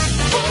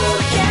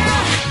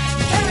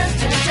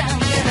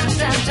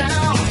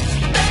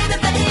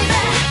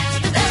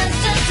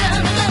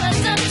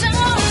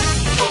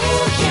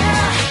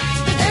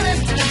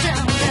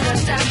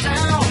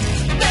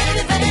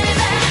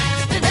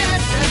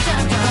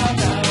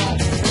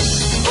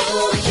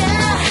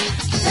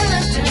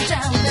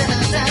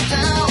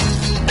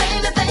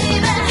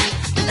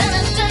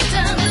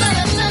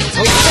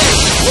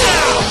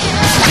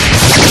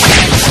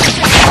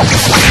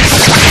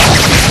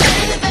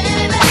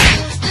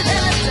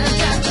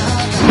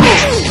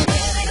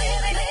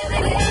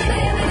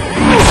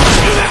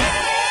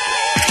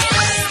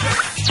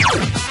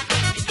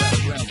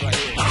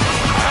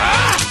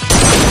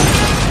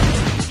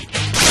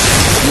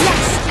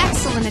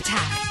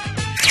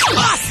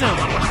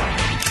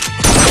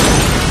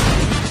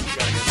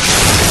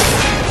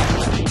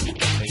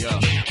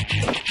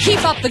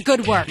 Keep up the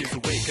good work.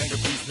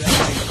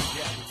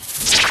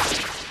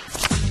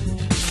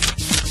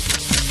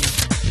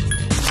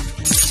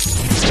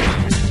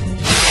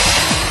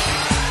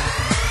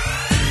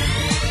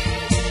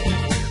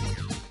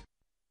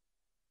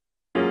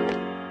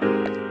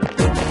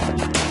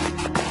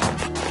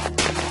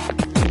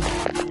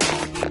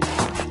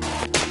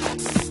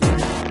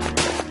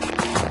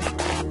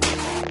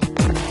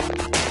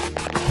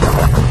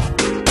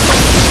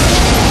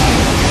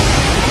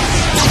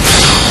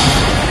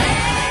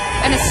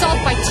 An assault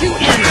by 2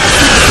 enemies.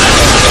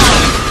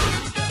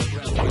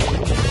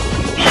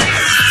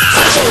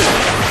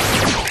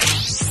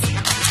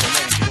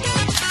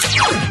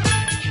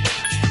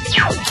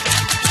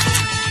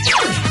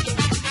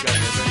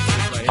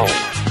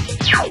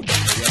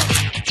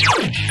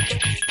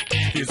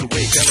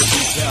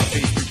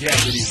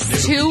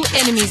 Two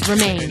enemies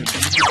remain.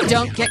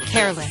 Don't get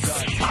careless.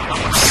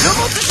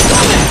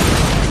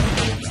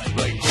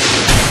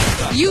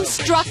 You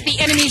struck the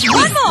enemy's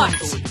weak point.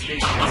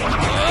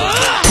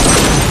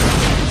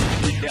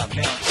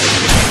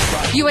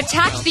 You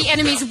attacked the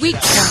enemy's weak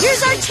point.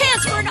 Here's our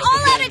chance for an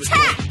all-out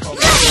attack! Let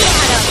me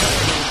at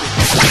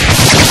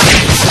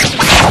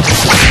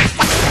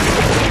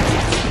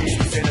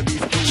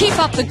him! Keep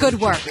up the good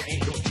work.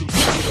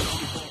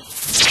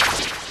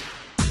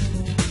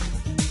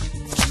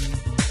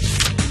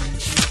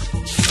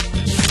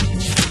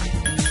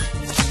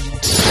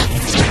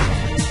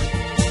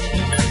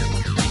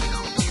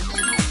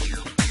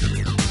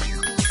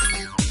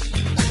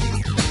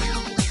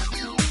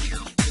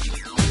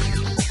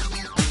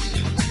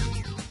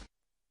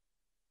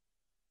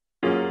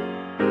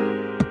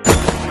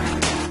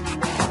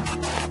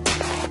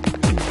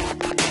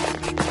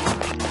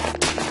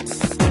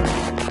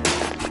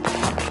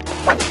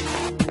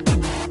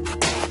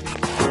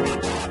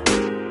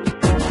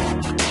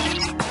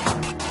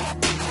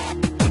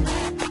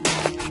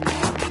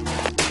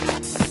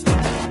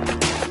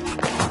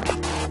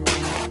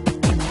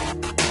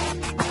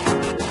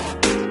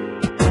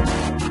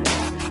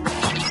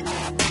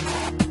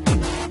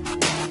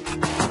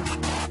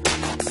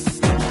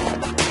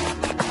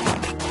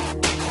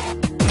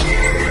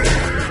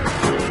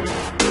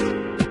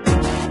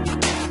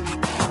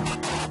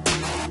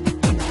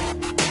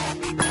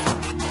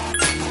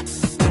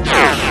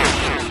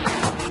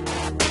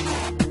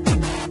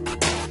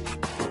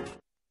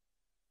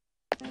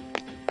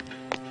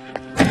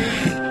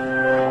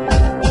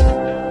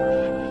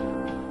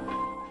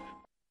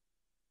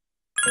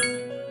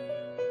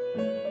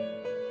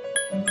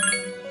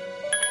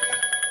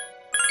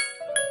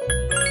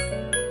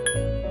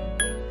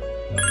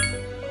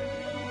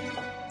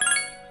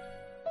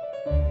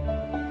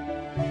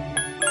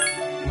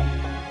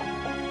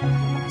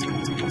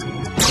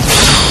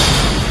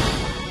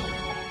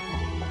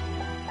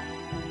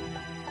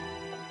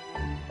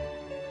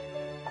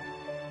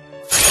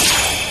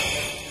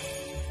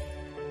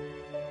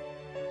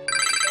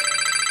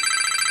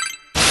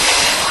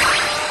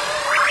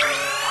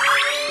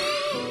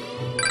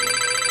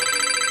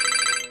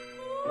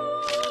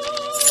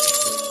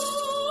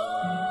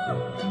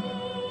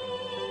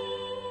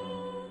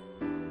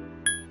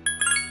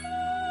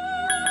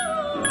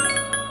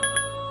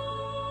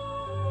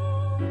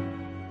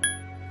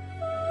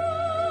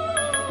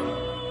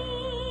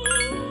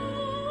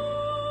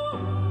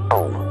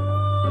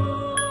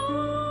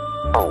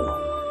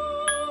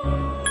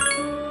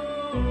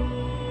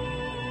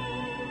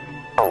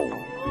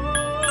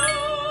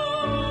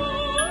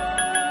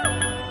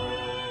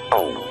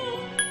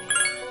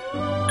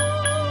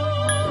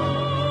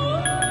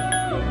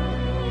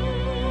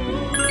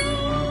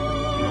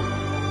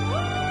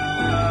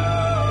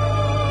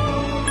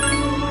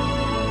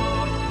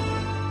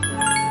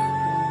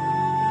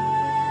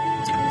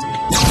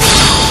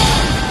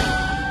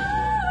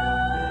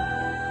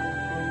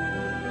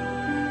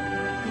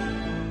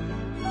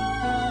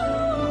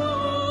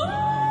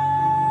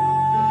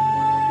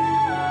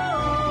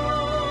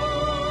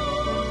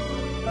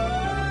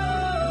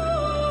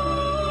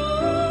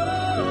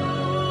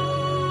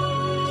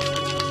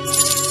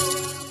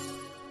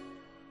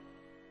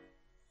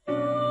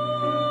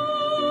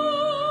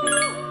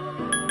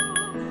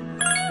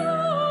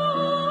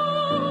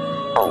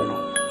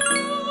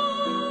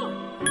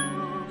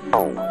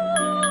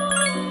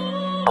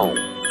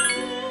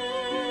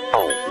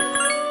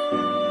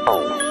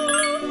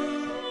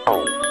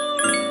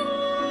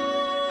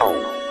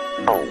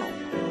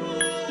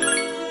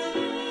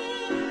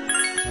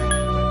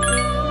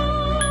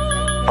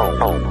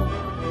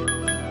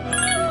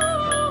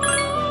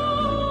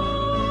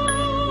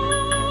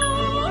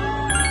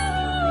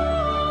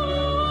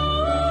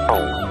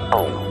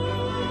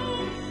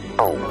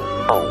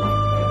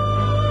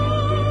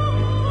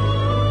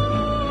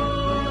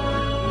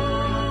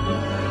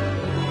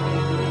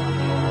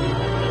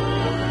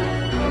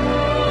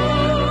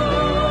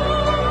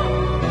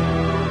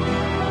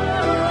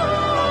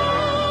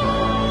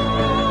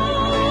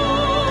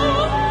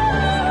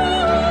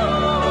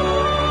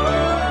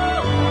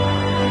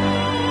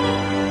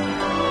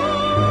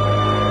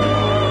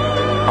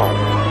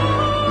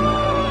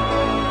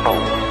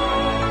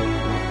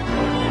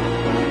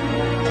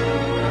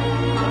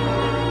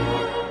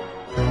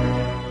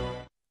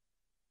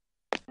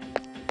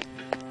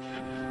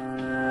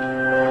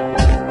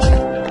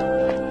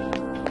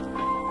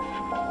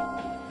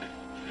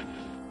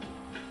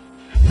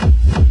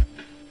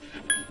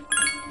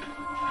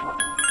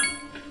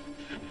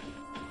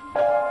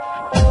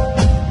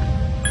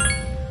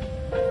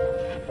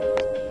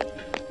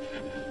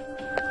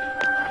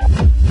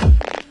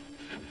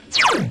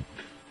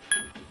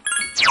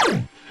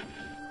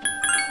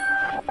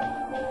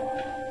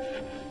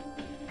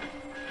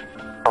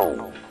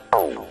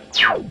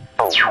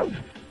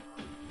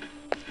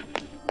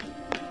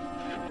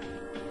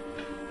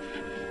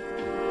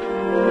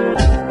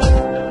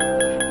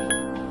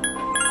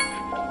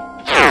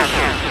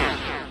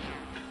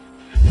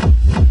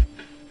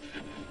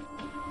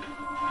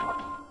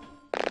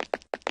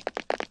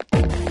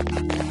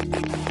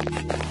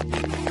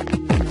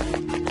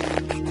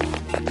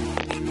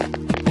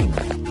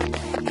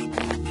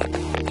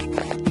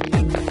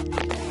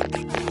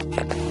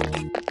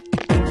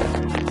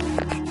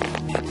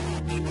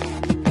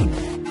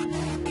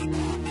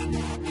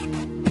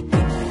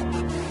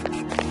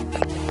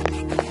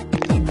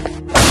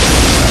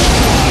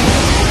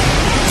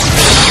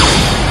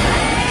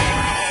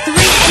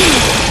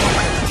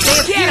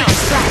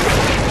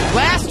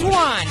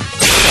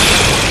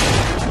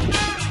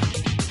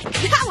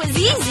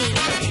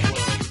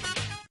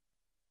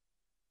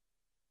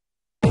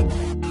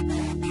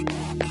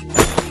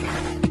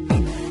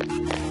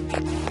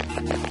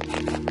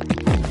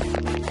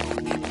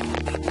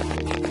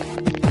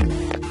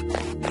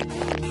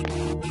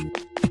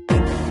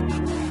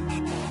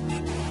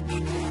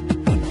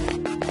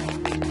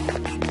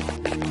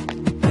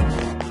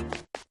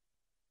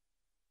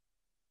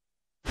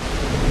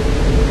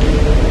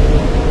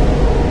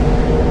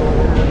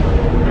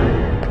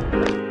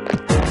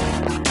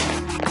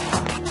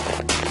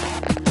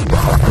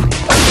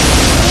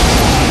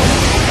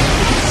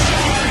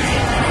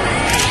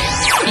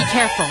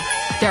 Careful.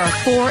 There are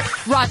 4.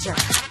 Roger.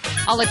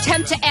 I'll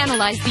attempt to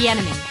analyze the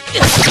enemy.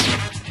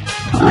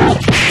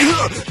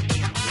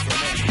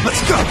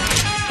 Let's go!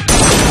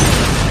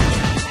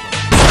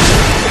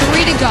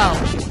 3 to go.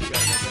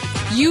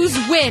 Use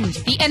wind.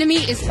 The enemy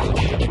is...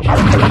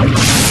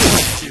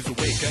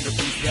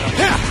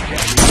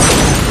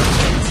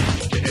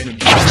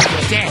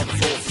 Damn!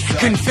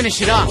 Couldn't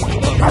finish it off.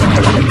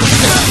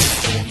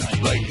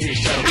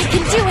 I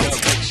can do it!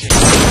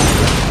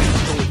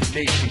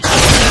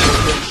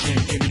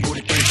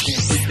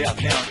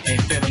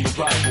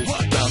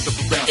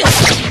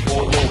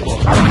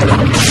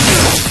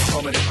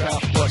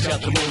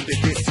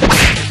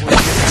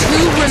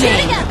 Two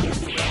remain.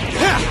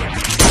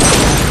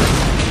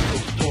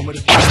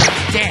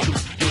 Damn!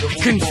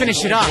 Couldn't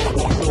finish it off.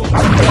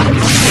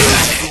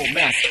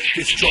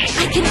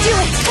 I can do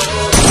it!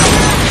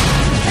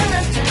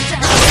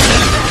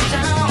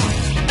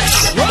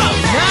 Whoa,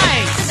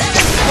 nice!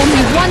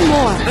 Only one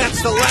more. That's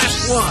the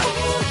last one.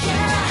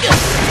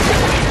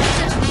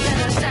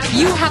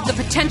 You have the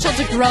potential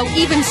to grow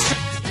even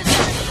stronger.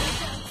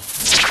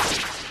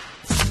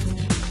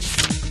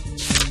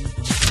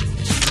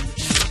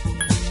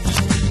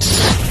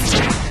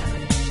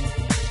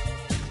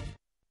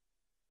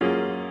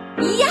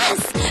 Yes!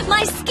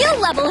 My skill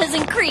level has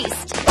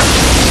increased!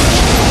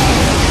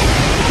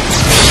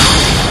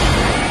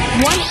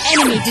 One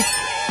enemy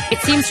It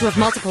seems to have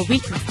multiple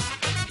weaknesses.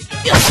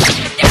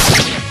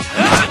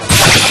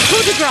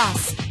 Coup de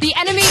grace! The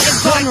enemy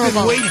is I've been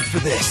vulnerable. waiting for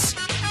this.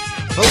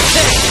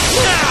 Okay,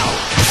 now!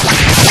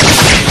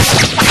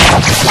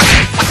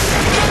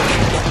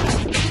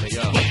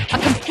 A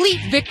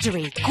complete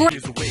victory.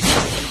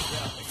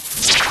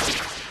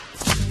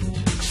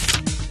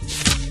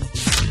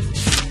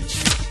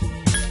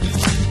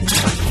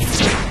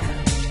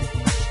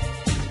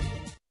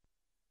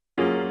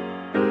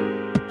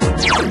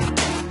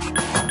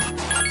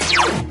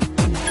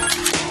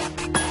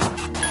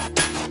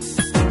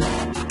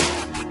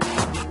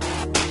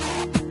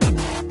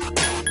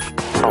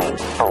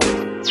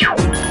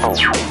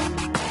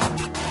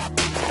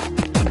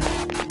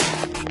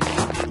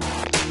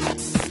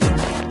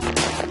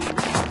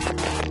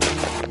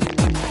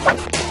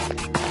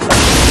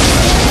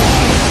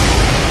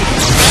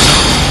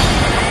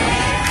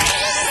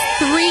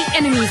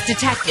 Enemies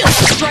detected.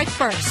 Strike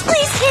first.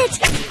 Please hit!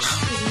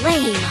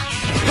 Lame.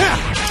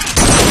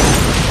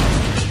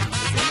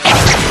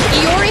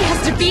 Iori has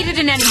defeated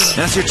an enemy.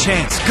 That's your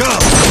chance. Go!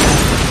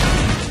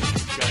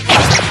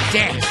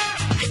 Damn,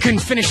 I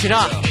couldn't finish it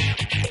off.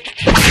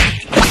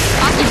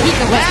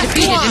 Akihiko has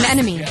defeated an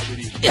enemy.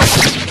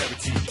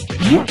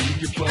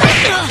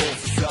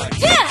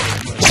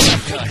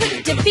 I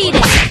couldn't defeat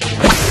it.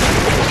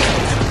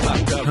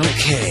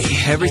 Okay,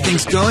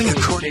 everything's going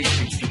according...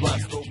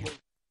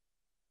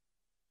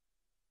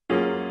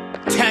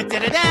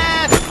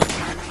 Da-da-da-da!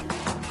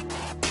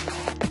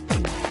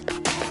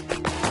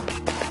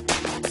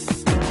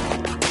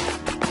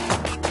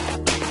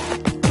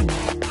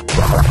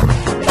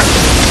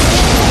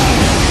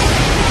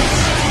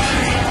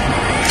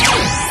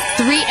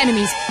 Three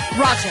enemies.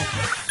 Roger.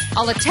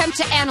 I'll attempt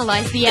to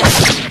analyze the enemy.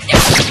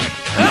 Yes,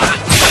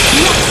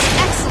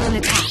 excellent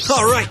attack.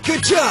 All right,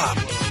 good job!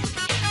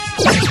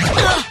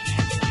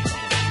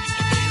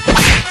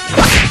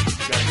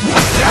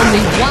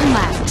 Only one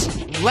left.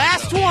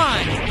 Last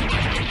one!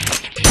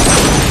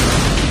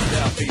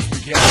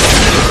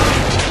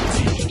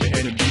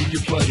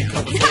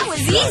 That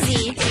was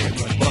easy.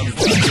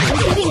 I'm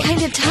getting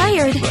kind of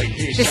tired.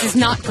 This is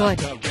not good.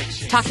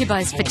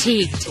 Takiba is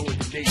fatigued.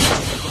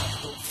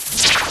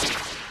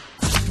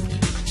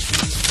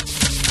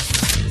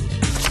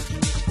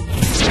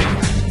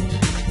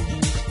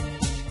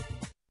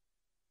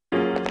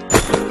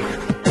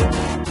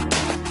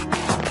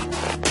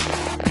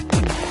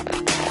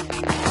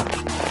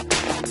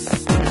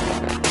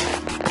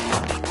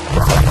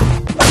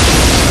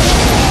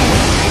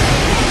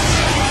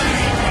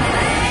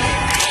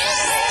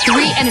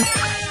 Three enemies.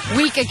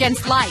 Weak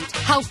against light.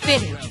 How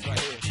fitting.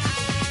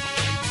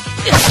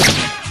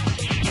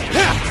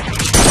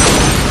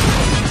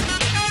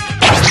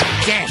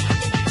 Damn,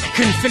 I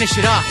couldn't finish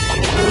it off.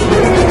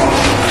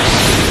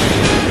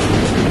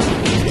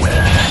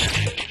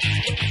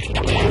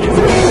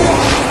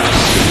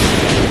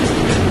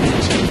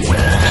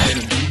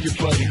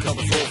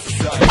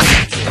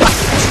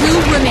 Two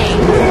remain.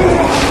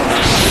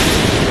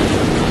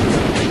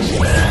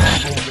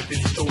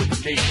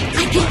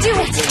 I can do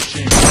it.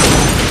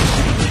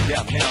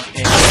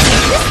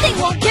 This thing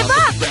won't give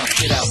up.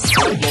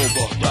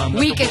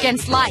 Weak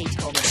against light.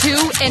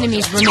 Two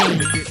enemies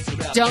remain.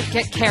 Don't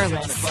get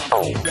careless.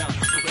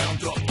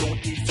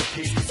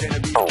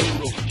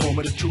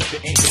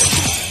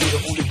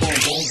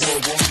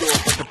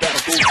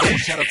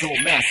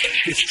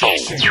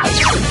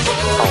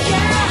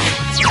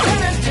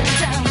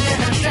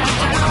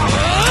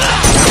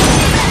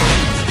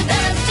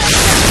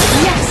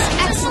 Yes,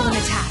 excellent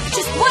attack.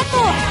 Just one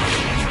more.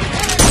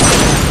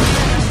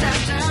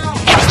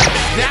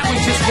 That one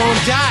just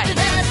won't die.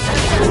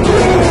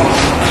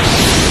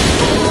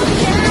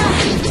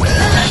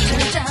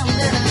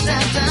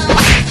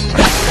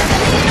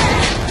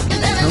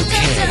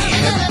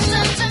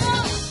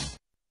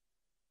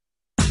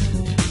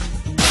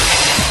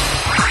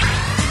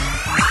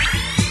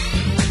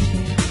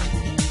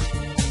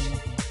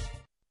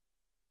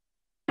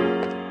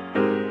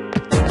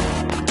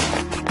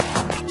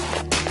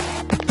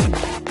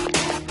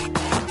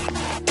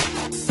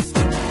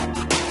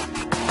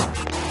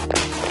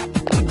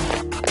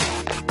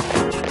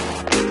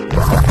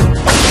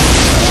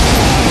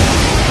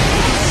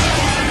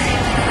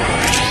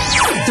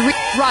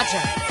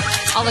 Roger.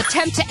 I'll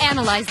attempt to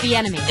analyze the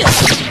enemy.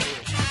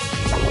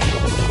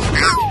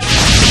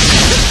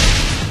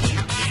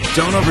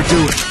 Don't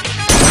overdo it.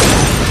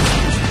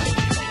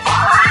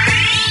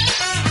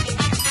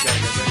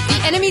 The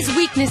enemy's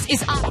weakness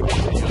is up.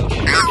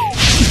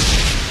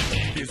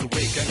 Two to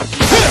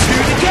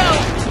go.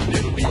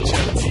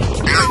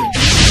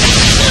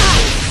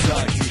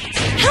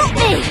 Help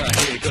me.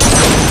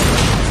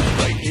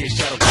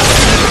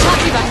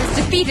 Takiba has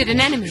defeated an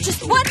enemy.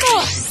 Just one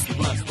more.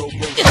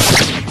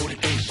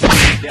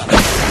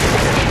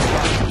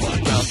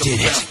 Did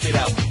it.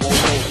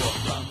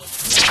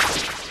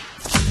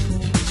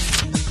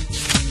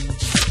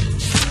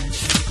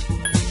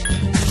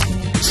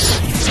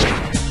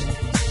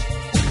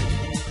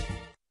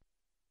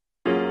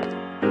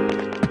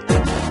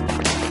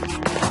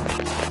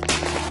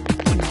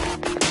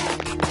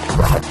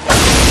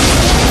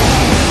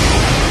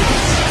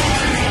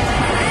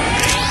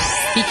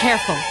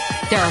 careful.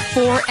 There are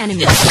 4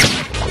 enemies.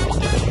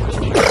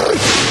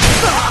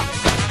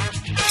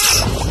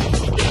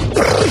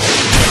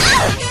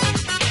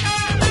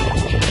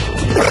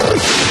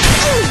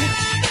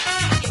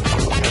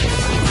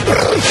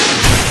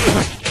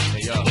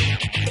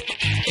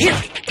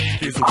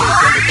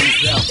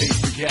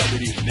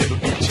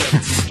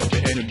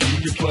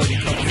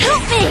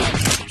 Help me!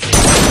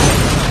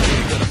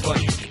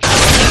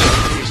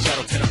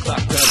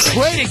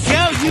 Way to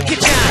go,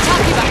 Yuka-chan!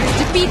 Takiba has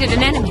defeated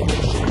an enemy.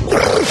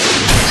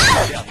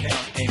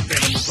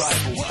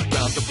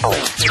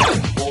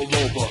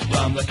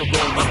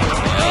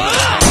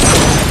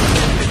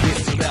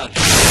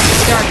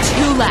 There are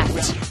 2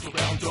 left.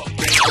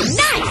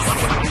 Nice!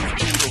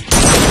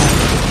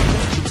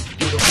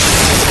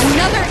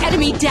 Another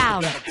enemy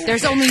down.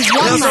 There's only 1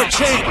 Now's our left.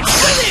 chance!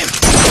 With him!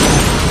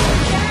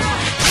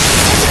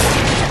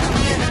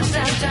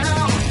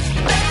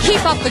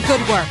 Keep up the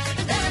good work.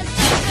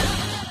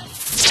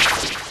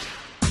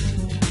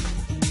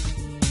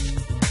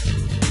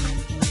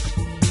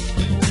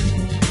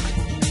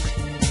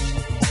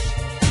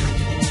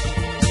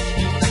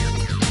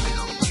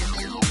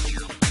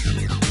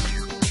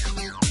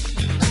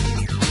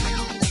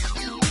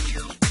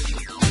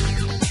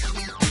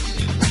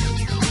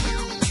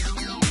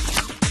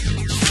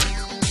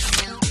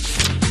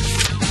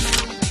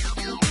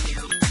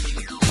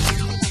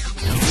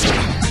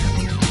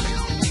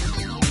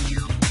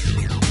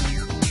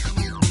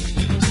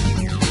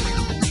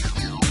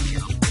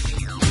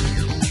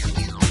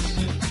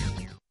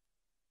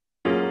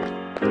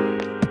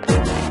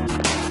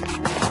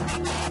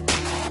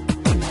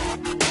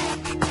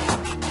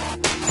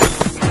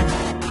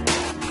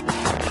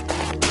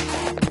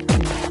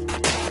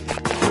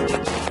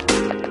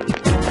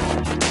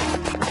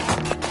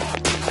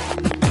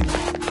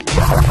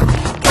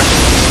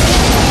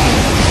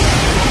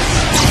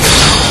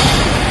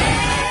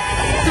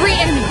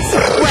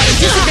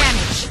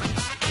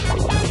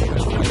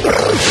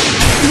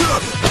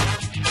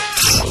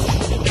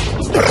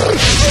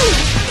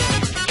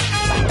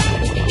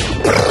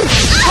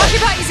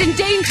 in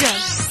danger!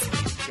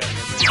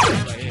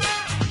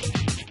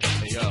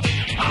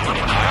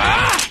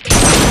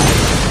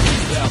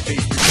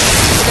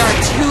 There are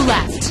 2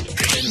 left.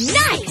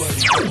 Nice!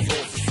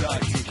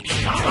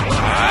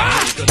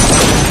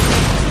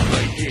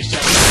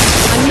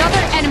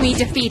 Another enemy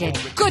defeated.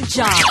 Good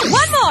job.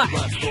 One more!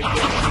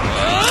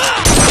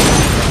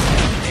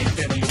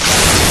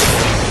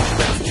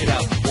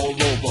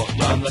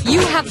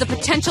 You have the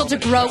potential to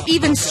grow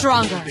even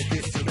stronger.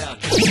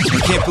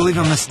 I can't believe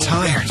I'm this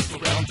tired.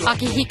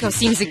 Akihiko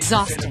seems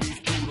exhausted.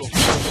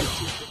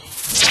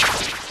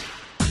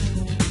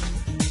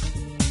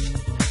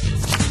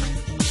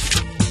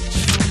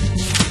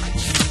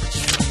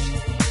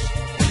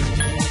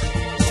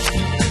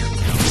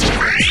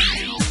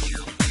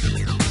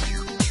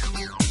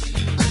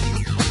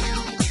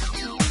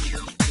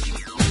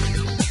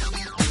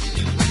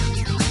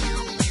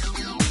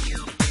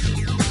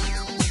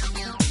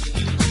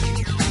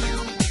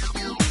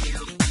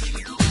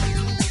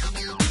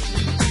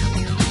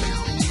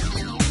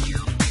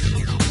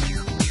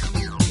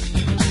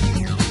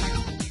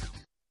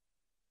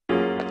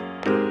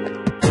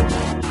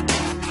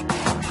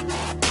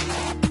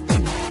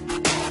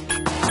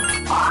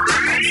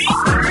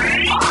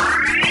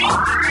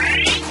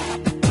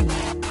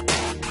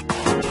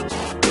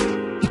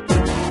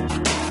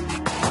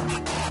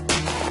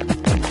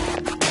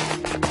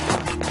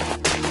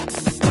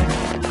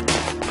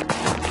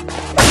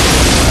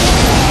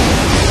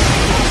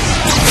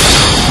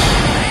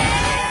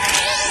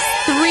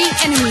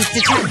 Enemies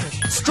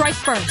detected. Strike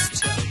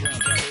first.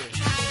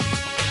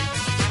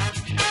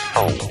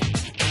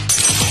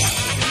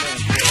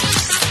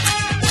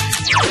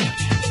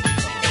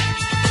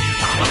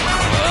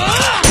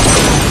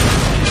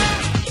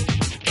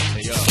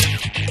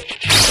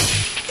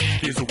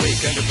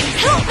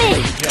 Help me!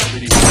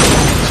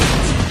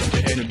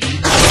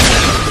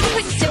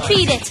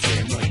 Defeat it!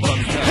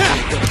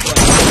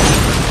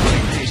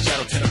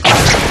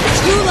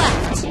 2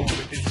 left.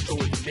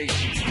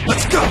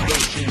 Let's go!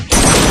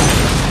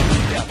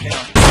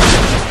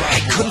 I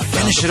couldn't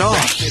finish it off.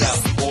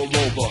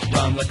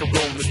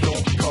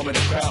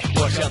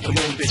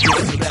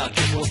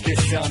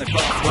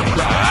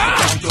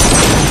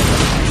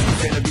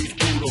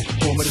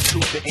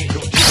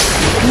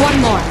 One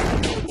more.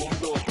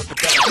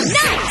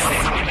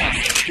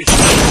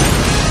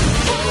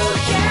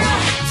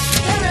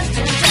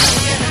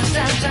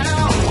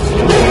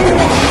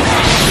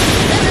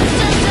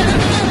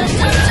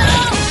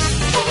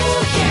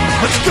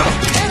 Let's go!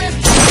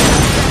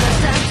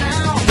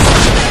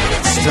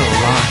 Still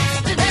alive.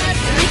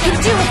 I can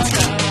do it!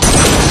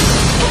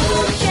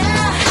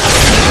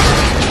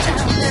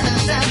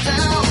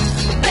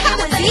 That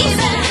was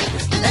easy!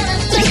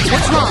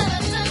 What's wrong?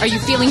 Are you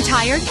feeling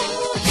tired?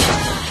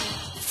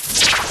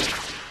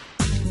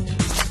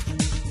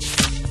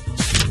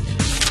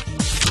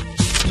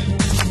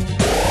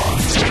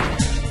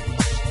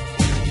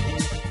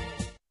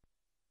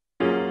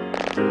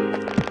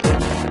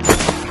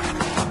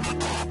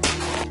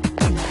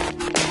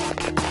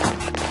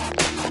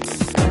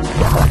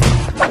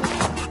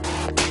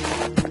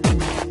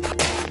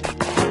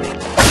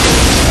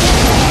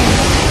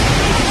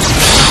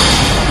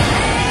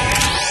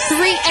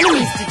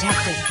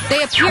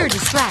 They appear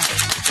distressed.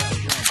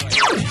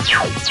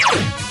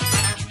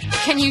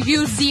 Can you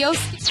use Zeus?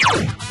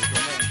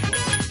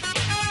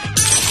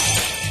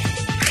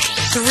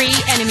 3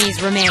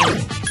 enemies remain.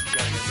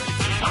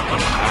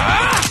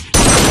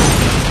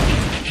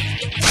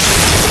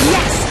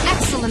 Yes,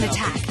 excellent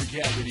attack.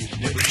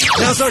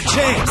 Now's our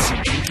chance!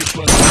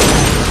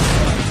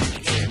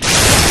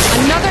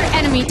 Another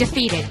enemy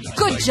defeated.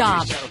 Good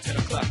job.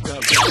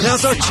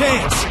 Now's our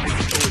chance!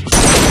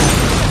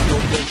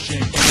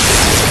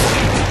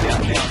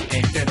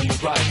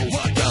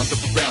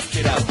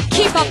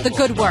 Keep up the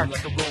good work.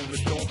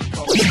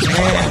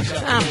 Man,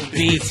 I'm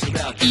beat.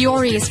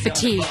 Iori is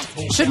fatigued.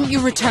 Shouldn't you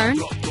return?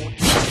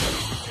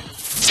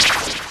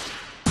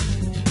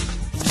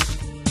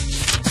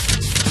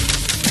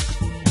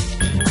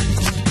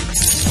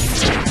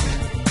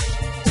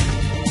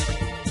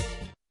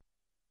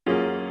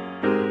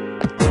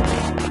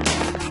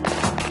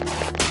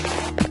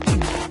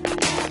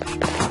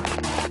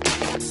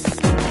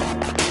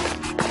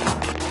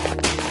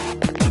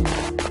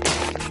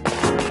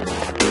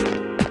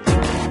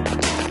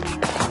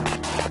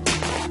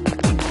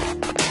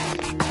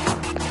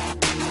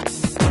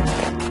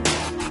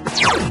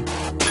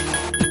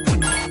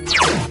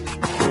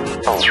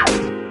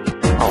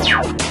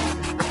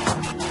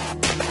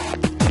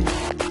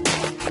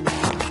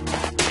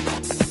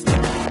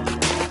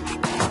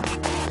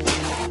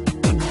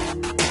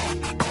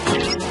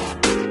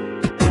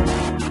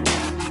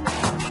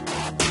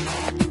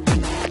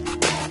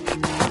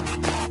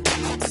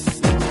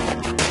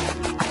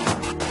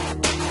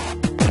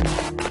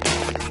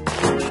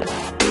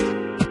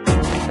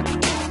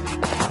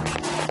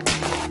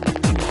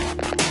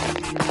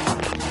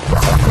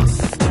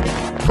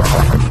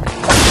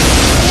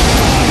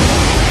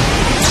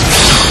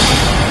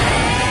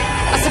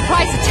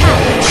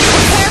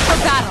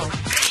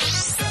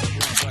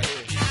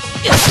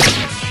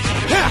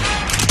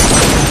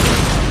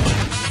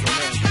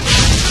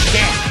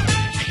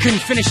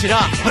 Couldn't finish it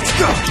off. Let's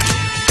go!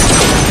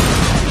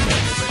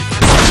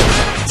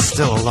 It's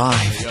still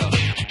alive.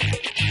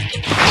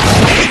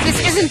 This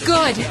isn't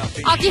good.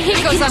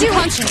 Akihigo's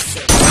unconscious.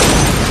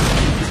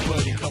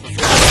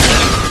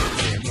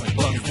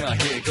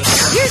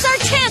 Here's our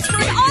chance for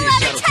an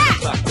all-out attack!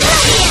 Let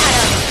me at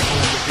him!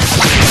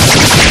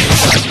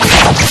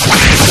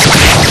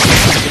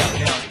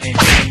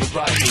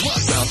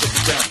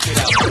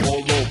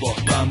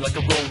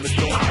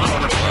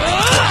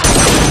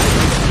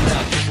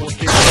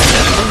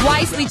 A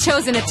wisely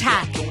chosen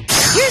attack.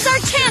 Here's our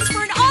chance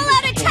for an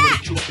all-out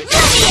attack! Let me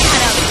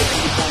at him!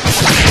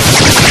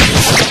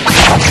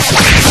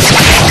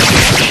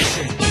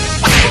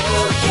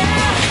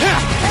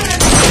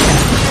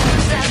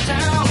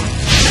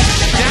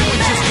 That one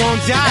just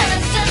won't die.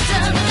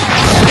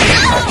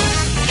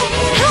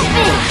 Help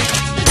me!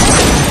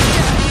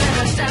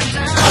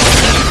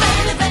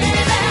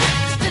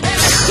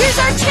 Here's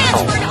our chance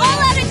for an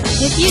all-out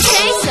attack! If you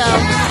say so.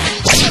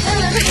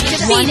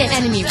 One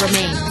enemy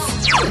remains.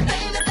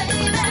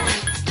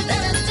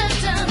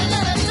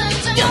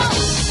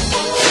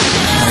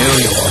 I owe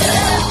you one.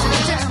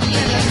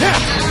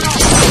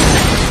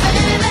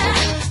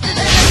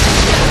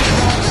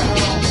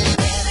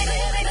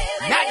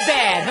 Not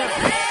bad, huh?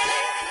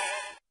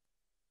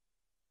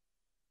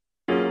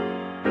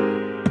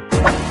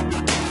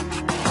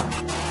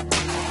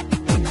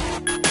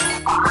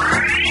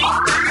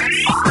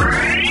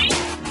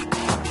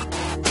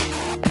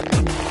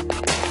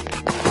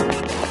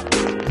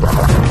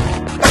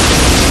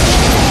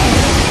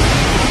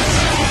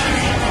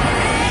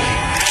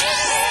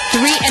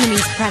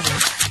 Enemies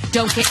present.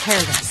 Don't get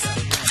careless.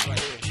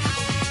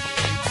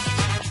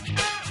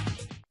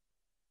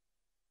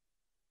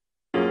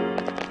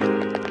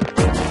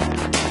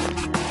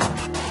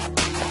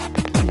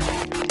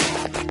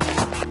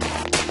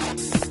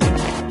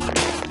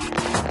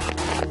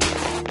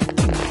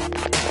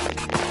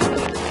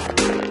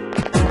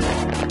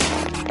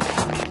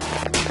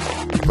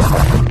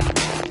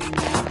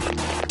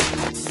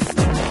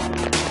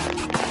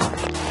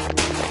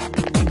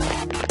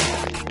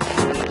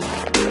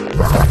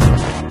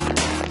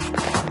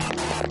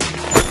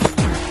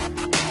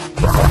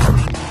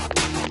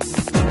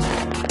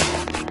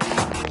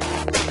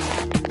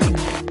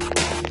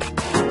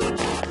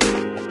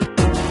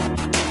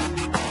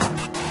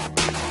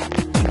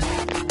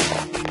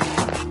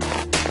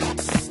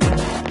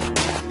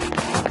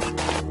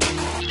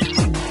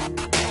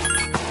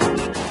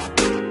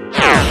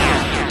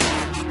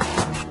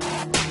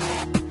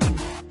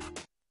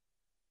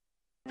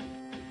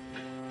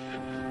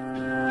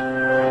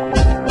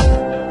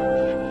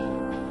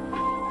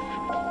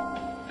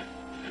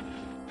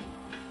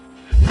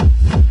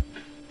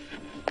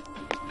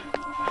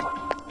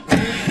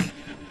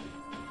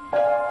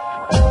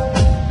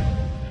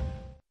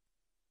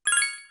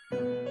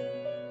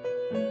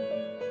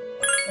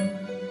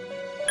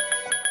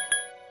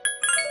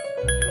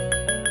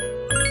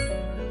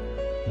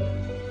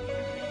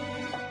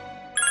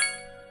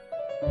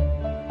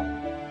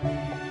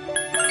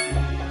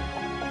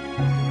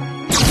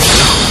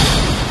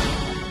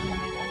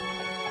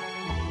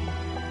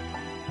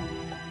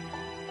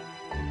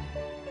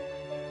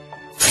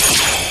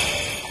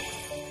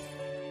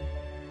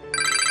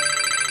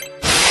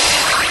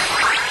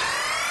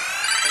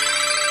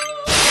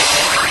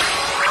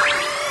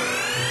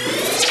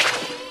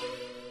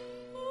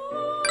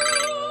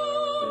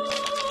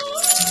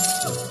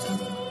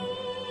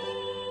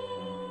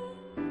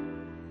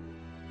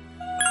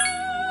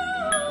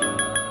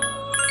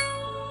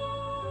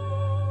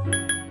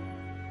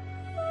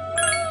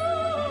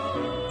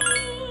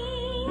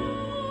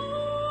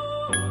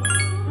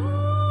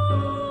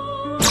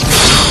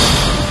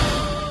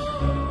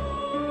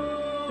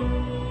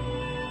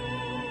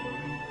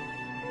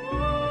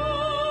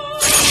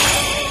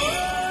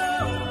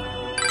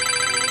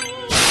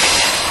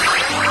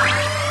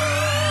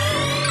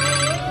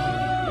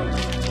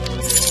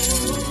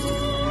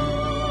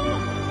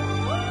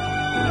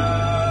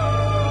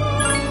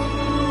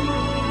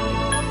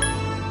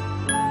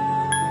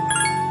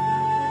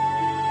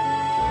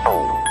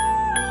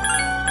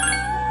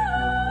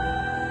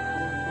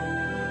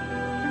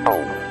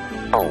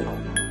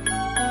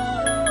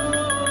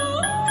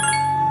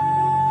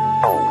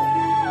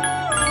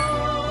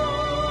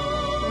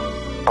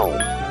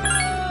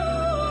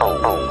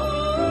 Oh.